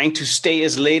trying to stay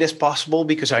as late as possible,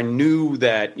 because I knew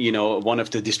that, one of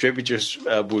the distributors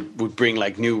would bring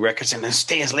like new records, and then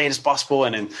stay as late as possible.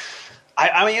 And then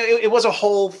I mean, it was a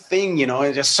whole thing,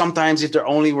 just sometimes if there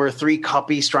only were 3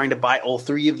 copies, trying to buy all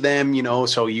 3 of them,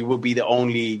 so you would be the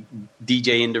only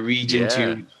DJ in the region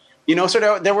to...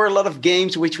 so there were a lot of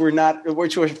games which were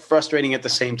frustrating at the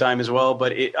same time as well.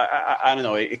 But I don't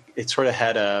know. It sort of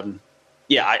had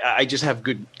I just have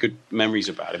good memories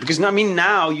about it, because I mean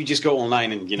now you just go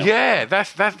online and Yeah,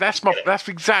 that's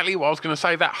exactly what I was going to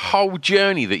say. That whole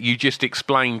journey that you just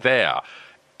explained there.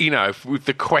 With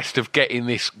the quest of getting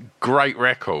this great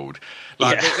record,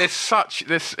 you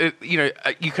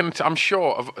can, I'm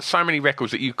sure of so many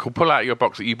records that you could pull out of your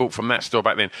box that you bought from that store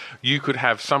back then, you could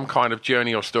have some kind of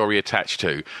journey or story attached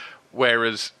to.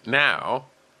 Whereas now,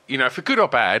 for good or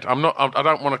bad, I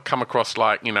don't want to come across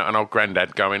like, an old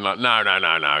granddad going like, no,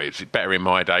 it's better in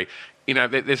my day.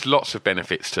 There's lots of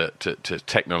benefits to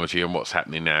technology and what's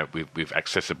happening now with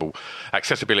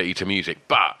accessibility to music,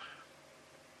 but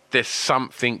there's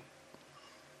something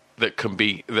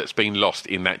that's been lost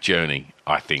in that journey,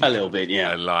 I think. A little bit,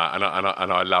 yeah. And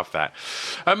I love that.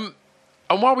 And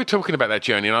while we're talking about that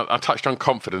journey, and I touched on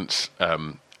confidence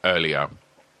earlier,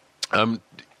 the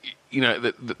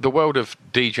world of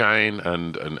DJing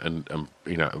and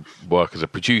work as a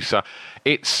producer,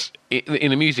 it's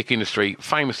in the music industry,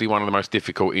 famously one of the most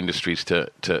difficult industries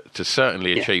to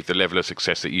certainly achieve the level of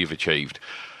success that you've achieved.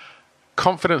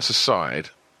 Confidence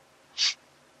aside,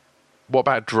 what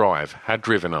about drive? How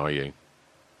driven are you?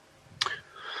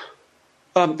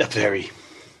 Very,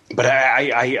 but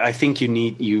I think you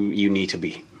need to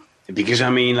be, because I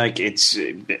mean, like it's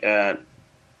you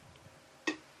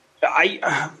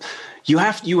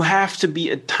have to be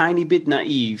a tiny bit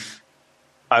naive.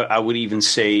 I would even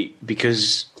say,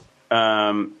 because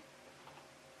there's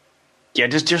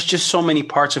just so many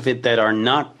parts of it that are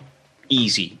not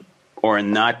easy, or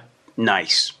not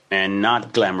nice, and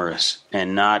not glamorous,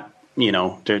 and not.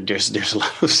 There's a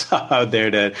lot of stuff out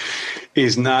there that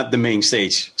is not the main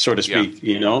stage, so to speak.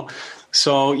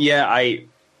 So I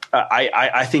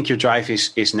think your drive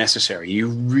is necessary. You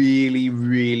really,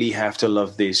 really have to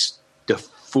love the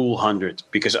full 100,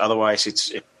 because otherwise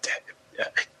it's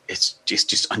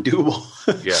just undoable.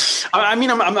 Yeah. I mean,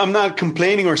 I'm not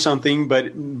complaining or something,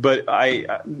 but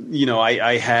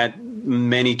I had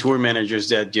many tour managers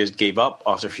that just gave up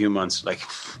after a few months. Like,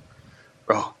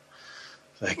 bro.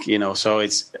 Like, so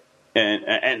it's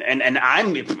and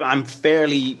I'm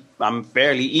fairly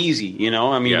easy,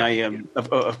 I mean,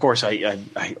 of course I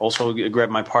also grab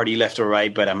my party left or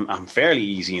right, but I'm fairly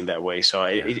easy in that way. So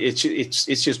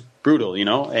it's just brutal,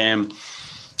 and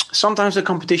sometimes the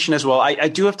competition as well. I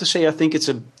do have to say, I think it's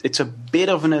a bit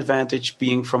of an advantage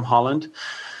being from Holland,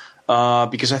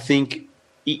 because I think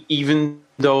even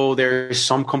though there's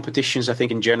some competitions, I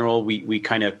think in general we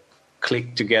kind of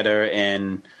click together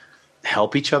and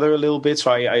help each other a little bit. So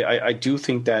I do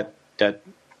think that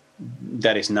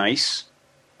is nice,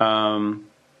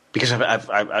 because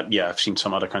I've seen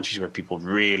some other countries where people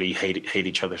really hate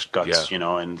each other's guts,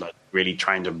 and like really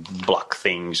trying to block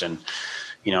things, and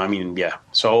I mean,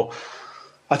 so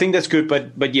I think that's good,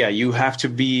 but you have to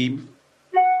be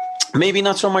maybe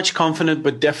not so much confident,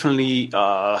 but definitely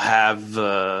have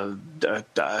a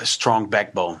strong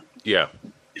backbone.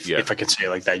 if I can say it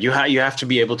like that. You have to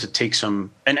be able to take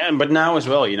some, but now as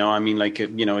well, I mean, like,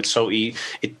 it's so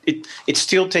it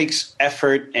still takes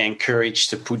effort and courage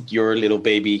to put your little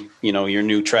baby, your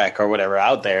new track or whatever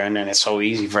out there, and then it's so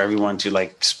easy for everyone to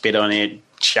like spit on it,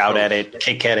 shout at it,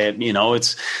 kick at it.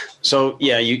 It's so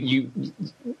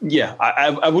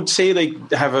I would say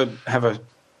like have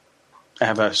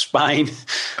a spine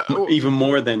even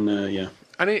more than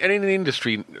And in an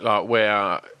industry like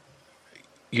where,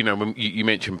 when you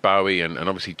mentioned Bowie and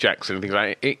obviously Jackson and things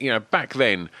like it, back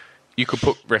then you could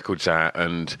put records out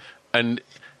and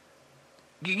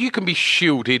you can be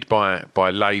shielded by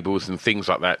labels and things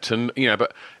like that. And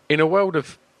but in a world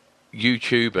of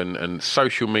YouTube and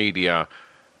social media,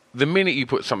 the minute you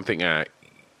put something out,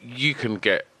 you can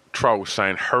get trolls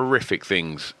saying horrific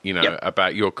things,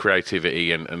 about your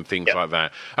creativity and things like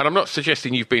that. And I'm not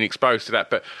suggesting you've been exposed to that,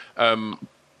 but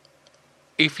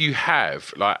if you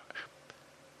have, like,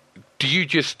 do you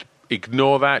just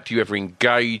ignore that? Do you ever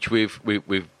engage with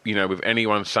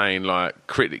anyone saying like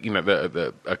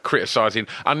criticizing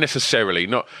unnecessarily,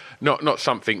 not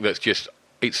something that's just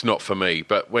it's not for me,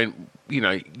 but when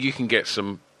you can get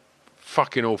some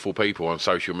fucking awful people on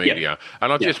social media,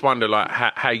 and I just wonder like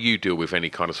how you deal with any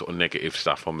kind of sort of negative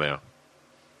stuff on there.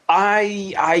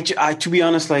 I to be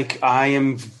honest, like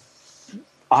I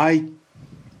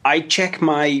check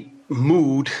my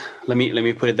mood. Let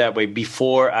me put it that way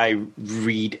before I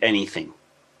read anything.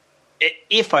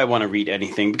 If I want to read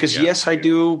anything, because yes, I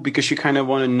do, because you kind of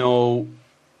want to know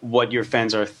what your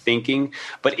fans are thinking.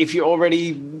 But if you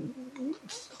already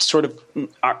sort of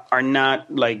are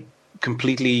not like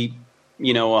completely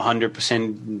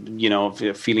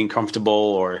 100%, feeling comfortable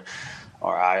or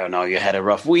I don't know, you had a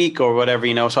rough week or whatever,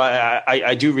 So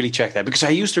I do really check that, because I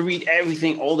used to read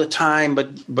everything all the time. But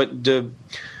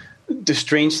the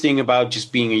strange thing about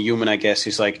just being a human, I guess,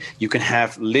 is like you can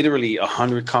have literally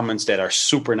 100 comments that are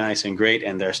super nice and great,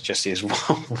 and there's just this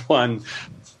one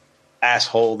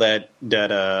asshole that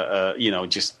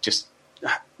just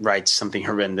writes something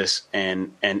horrendous,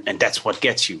 and that's what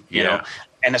gets you, you know.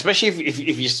 And especially if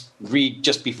you just read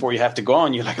just before you have to go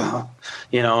on, you're like,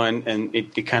 and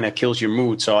it kind of kills your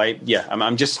mood. So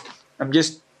I'm just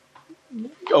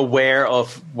aware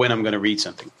of when I'm going to read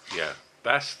something. Yeah,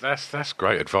 that's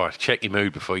great advice. Check your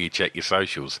mood before you check your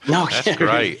socials. No, that's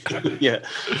great. Yeah.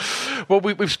 Well,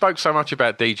 we've spoke so much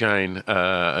about DJing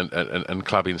and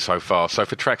clubbing so far. So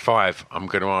for track 5, I'm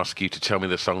going to ask you to tell me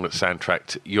the song that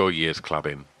soundtracked your year's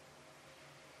clubbing.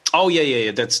 Oh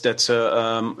yeah. That's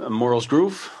Moral's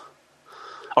Groove,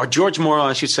 or George Morel,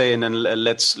 I should say, and then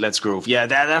Let's Groove. Yeah,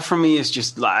 that for me is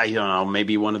just like, I don't know,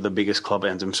 maybe one of the biggest club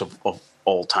anthems of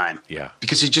all time. Yeah,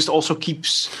 because it just also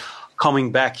keeps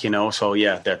coming back, So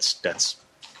yeah, that's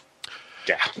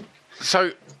yeah.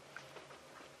 So,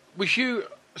 was you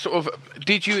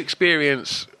did you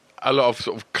experience a lot of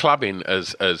sort of clubbing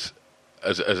as a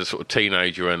sort of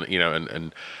teenager,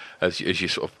 and as you're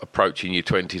sort of approaching your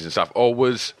 20s and stuff, or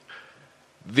was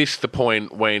this the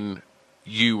point when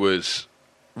you was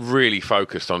really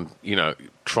focused on,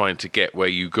 trying to get where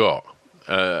you got?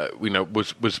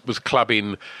 Was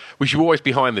clubbing, was you always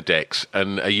behind the decks,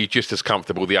 and are you just as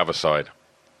comfortable the other side?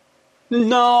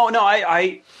 No,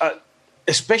 I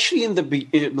especially in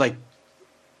the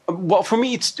well, for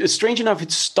me, it's strange enough.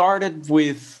 It started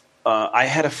with I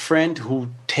had a friend who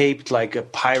taped like a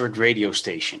pirate radio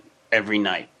station every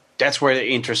night. That's where the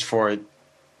interest for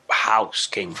house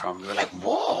came from. We were like,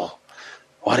 whoa,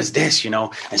 what is this? And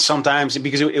sometimes,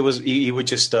 because it was, he would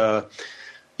just,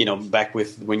 back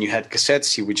with when you had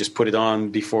cassettes, he would just put it on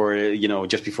before,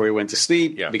 just before he went to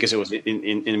sleep, because it was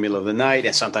in the middle of the night,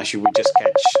 and sometimes you would just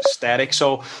catch static.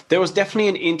 So there was definitely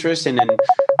an interest, and then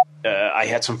I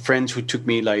had some friends who took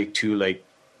me to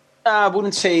I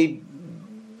wouldn't say,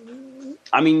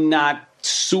 not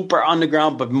super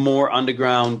underground, but more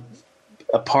underground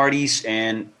parties,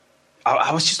 and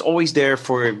I was just always there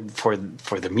for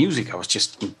the music. I was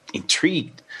just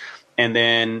intrigued. And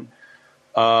then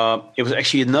it was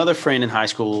actually another friend in high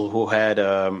school who had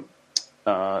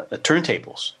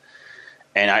turntables,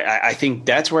 and I think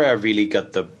that's where I really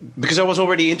got because I was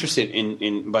already interested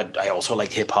in but I also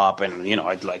liked hip hop, and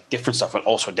I like different stuff, but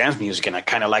also dance music, and I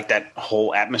kind of like that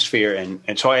whole atmosphere,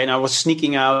 and so I was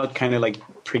sneaking out kind of like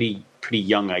pretty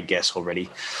young, I guess, already.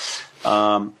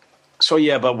 So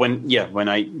yeah, but when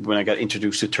I got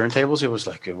introduced to turntables, I was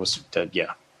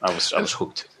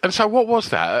hooked. And so, what was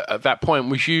that at that point?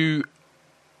 Was you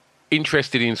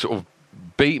interested in sort of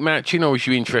beat matching, or was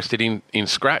you interested in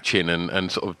scratching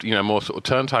and sort of more sort of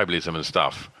turntablism and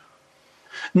stuff?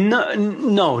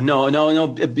 No,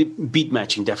 beat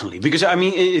matching, definitely, because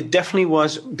it definitely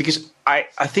was, because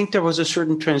I think there was a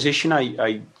certain transition.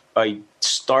 I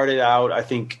started out, I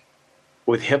think,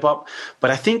 with hip hop,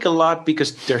 but I think a lot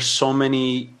because there's so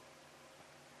many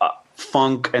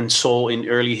funk and soul in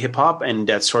early hip hop, and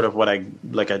that's sort of what I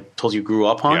told you, grew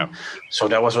up on. Yeah. So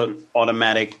that was an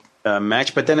automatic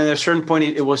match. But then at a certain point,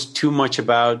 it was too much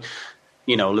about,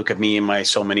 look at me in my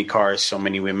so many cars, so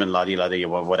many women, la-di,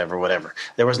 whatever.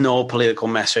 There was no political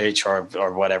message or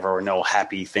whatever, or no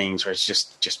happy things, or it's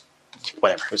just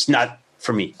whatever. It's not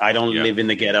for me. I don't live in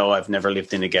the ghetto. I've never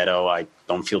lived in the ghetto. I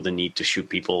don't feel the need to shoot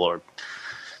people or,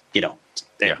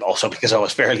 also because I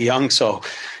was fairly young. So,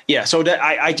 so that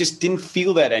I just didn't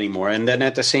feel that anymore. And then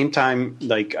at the same time,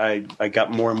 like I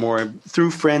got more and more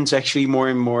through friends, actually more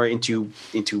and more into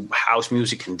house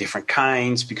music and different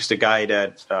kinds, because the guy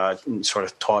that sort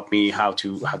of taught me how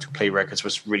to play records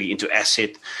was really into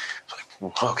acid.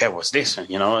 Okay, what's this?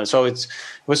 And, so it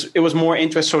was more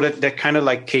interest. So that kind of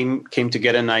like came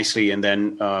together nicely. And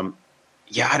then,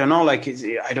 I don't know, like,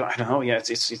 I don't know. Yeah,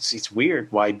 it's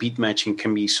weird why beat matching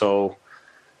can be so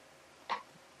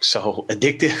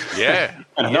addictive. Yeah.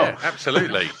 I don't know.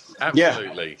 Absolutely. Yeah.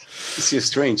 It's just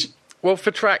strange. Well,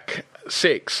 for track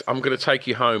 6, I'm going to take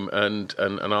you home and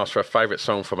ask for a favourite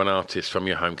song from an artist from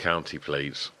your home county,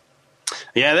 please.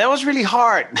 Yeah, that was really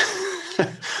hard.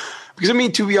 Because, I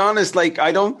mean, to be honest, like,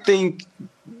 I don't think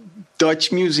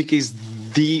Dutch music is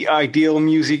the ideal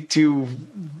music to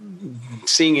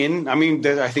sing in. I mean,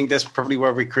 I think that's probably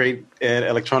where we create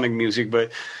electronic music.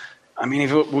 But, I mean,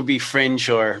 if it would be French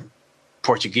or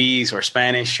Portuguese or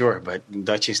Spanish, sure. But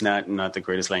Dutch is not the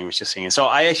greatest language to sing in. So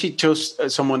I actually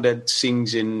chose someone that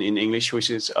sings in English, which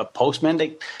is a Postman.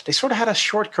 They sort of had a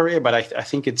short career, but I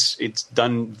think it's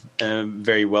done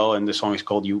very well. And the song is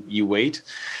called You Wait.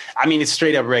 I mean, it's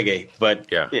straight up reggae, but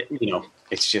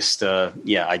it's just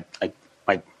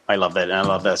I love that, and I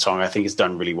love that song. I think it's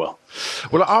done really well.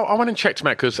 Well, I went and checked them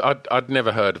out because I'd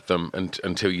never heard of them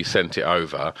until you sent it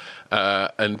over,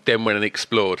 and then went and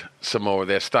explored some more of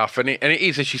their stuff. And it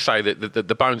is, as you say, that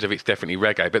the bones of it's definitely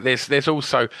reggae, but there's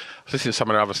also, listening to some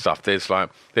of the other stuff, there's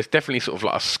definitely sort of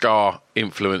like a ska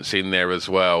influence in there as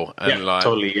well, and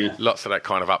totally, lots of that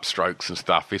kind of upstrokes and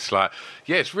stuff. It's like,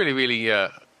 it's really, really, I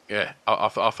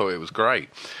thought it was great.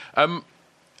 And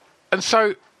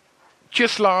so,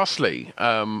 just lastly,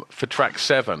 for track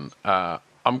 7,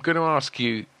 I'm going to ask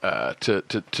you to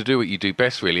do what you do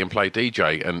best, really, and play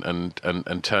DJ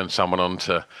and turn someone on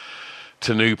to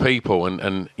new people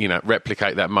and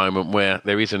replicate that moment where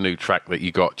there is a new track that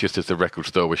you got just as the record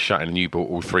store was shutting and you bought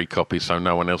all 3 copies so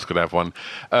no one else could have one.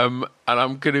 And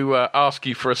I'm going to ask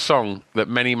you for a song that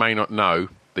many may not know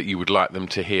that you would like them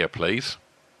to hear, please.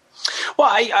 Well,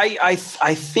 I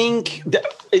think that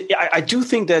I do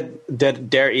think that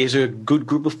there is a good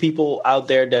group of people out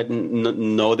there that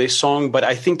know this song, but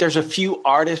I think there's a few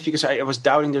artists, because I was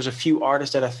doubting, there's a few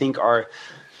artists that I think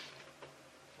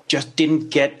just didn't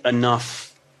get enough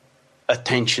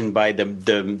attention by the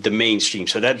mainstream.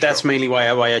 So that's mainly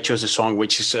why I chose the song,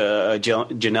 which is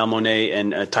Janelle Monáe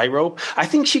and Tightrope. I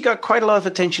think she got quite a lot of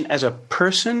attention as a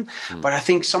person, but I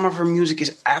think some of her music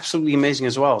is absolutely amazing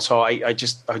as well. So I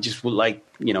just would like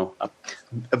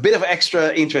a bit of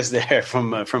extra interest there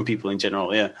from people in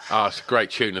general. Yeah. It's a great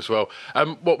tune as well.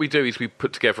 What we do is we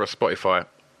put together a Spotify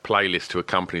playlist to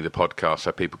accompany the podcast,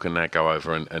 so people can now go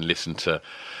over and listen to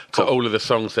all of the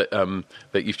songs that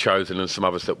you've chosen and some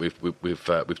others that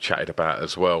we've chatted about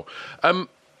as well.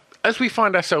 As we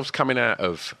find ourselves coming out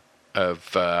of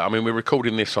I mean, we're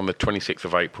recording this on the 26th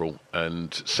of April,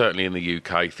 and certainly in the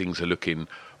UK things are looking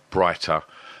brighter.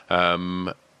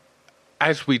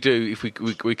 As we do, if we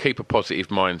keep a positive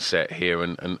mindset here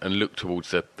and look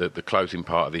towards the closing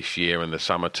part of this year and the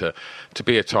summer to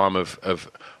be a time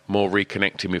of more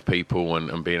reconnecting with people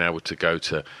and being able to go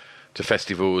to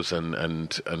festivals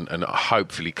and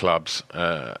hopefully clubs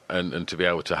and to be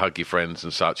able to hug your friends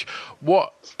and such.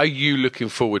 What are you looking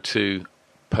forward to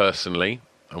personally,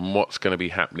 and what's going to be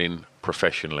happening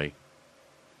professionally?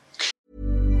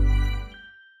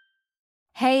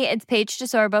 Hey, it's Paige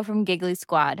DeSorbo from Giggly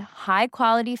Squad. High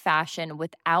quality fashion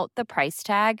without the price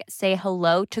tag. Say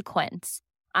hello to Quince.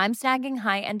 I'm snagging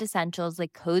high-end essentials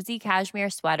like cozy cashmere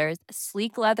sweaters,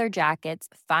 sleek leather jackets,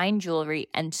 fine jewelry,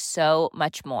 and so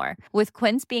much more. With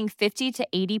Quince being 50 to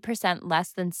 80%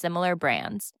 less than similar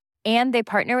brands. And they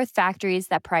partner with factories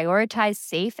that prioritize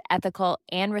safe, ethical,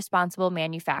 and responsible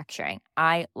manufacturing.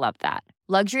 I love that.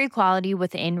 Luxury quality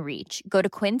within reach. Go to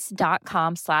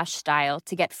quince.com/style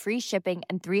to get free shipping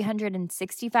and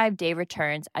 365-day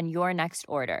returns on your next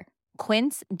order.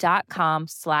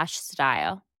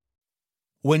 Quince.com/style.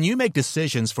 When you make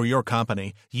decisions for your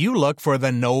company, you look for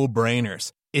the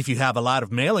no-brainers. If you have a lot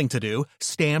of mailing to do,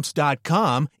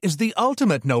 Stamps.com is the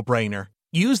ultimate no-brainer.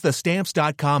 Use the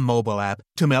Stamps.com mobile app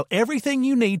to mail everything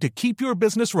you need to keep your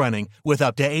business running with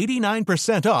up to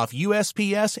 89% off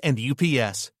USPS and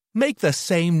UPS. Make the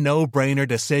same no-brainer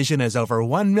decision as over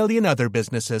 1 million other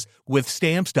businesses with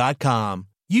Stamps.com.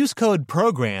 Use code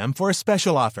PROGRAM for a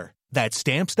special offer. That's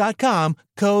Stamps.com,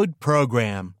 code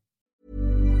PROGRAM.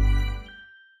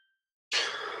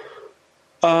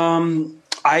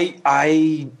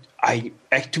 I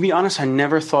to be honest, I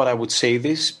never thought I would say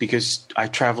this because I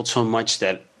traveled so much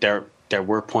that there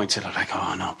were points that I'm like,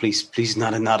 oh no, please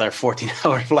not another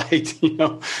 14-hour flight,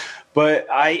 But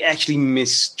I actually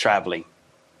miss traveling,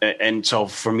 and so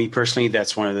for me personally,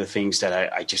 that's one of the things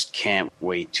that I just can't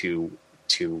wait to.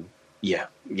 And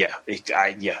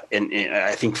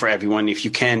I think for everyone, if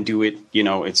you can do it,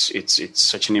 it's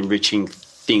such an enriching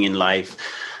thing in life.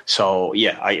 So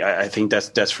yeah, I think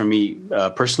that's for me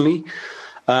personally.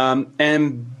 I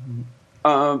mean,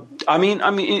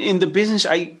 in the business,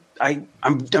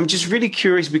 I'm just really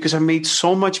curious because I made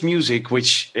so much music,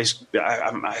 which is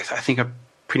I think I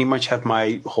pretty much have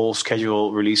my whole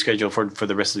release schedule for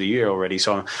the rest of the year already.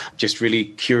 So I'm just really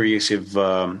curious if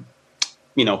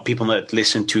people that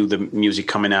listen to the music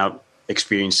coming out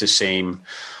experience the same,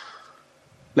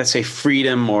 let's say,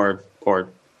 freedom or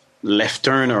left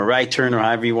turn or right turn or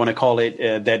however you want to call it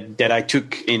that I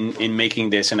took in making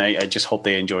this, and I just hope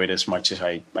they enjoy it as much as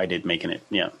I did making it.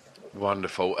 Yeah,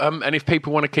 wonderful. And if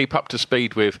people want to keep up to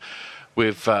speed with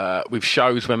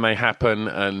shows when they happen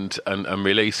and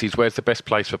releases, where's the best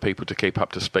place for people to keep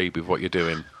up to speed with what you're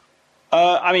doing?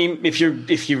 I mean, if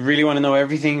you really want to know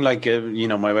everything, like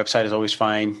my website is always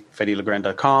fine,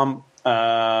 FeddyLegrand.com.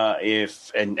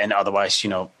 And otherwise,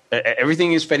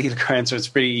 everything is Feddy Legrand, so it's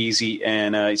pretty easy.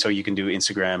 And so you can do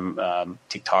Instagram,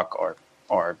 TikTok,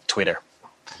 or Twitter.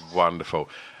 Wonderful.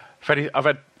 Feddy, I've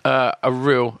had a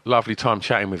real lovely time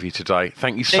chatting with you today.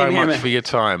 Thank you so much for your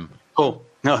time. Cool.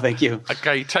 No, thank you.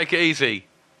 Okay, take it easy.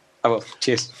 I will.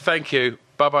 Cheers. Thank you.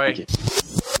 Bye-bye. Thank you.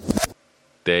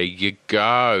 There you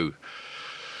go.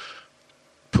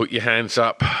 Put your hands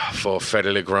up for Feddy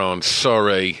Legrand.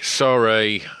 Sorry.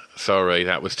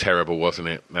 That was terrible, wasn't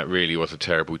it? That really was a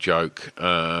terrible joke.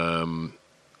 God,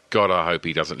 I hope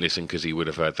he doesn't listen because he would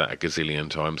have heard that a gazillion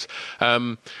times.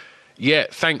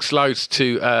 Thanks loads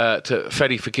to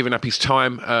Feddy for giving up his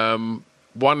time.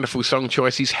 Wonderful song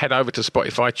choices. Head over to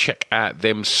Spotify, check out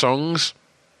them songs.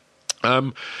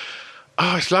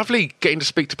 It's lovely getting to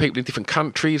speak to people in different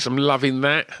countries. I'm loving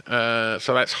that.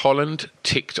 So that's Holland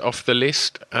ticked off the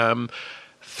list.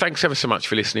 Thanks ever so much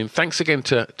for listening. Thanks again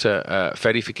to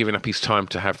Feddy for giving up his time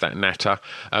to have that natter.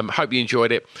 Hope you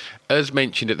enjoyed it. As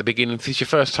mentioned at the beginning, if it's your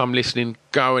first time listening,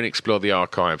 go and explore the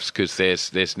archives because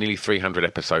there's nearly 300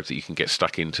 episodes that you can get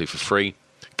stuck into for free.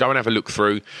 Go and have a look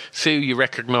through, see who you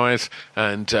recognise,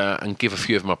 and give a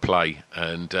few of them a play.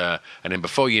 And then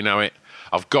before you know it,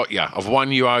 I've got you. I've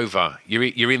won you over.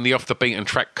 You're in the Off the Beaten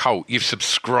Track cult. You've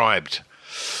subscribed.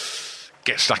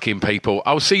 Get stuck in, people.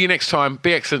 I'll see you next time.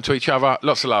 Be excellent to each other.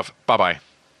 Lots of love. Bye-bye.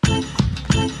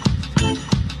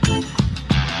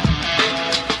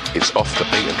 It's Off the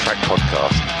Beaten Track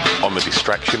podcast on the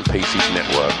Distraction Pieces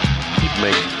Network. With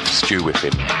me, Stu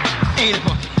Whiffen.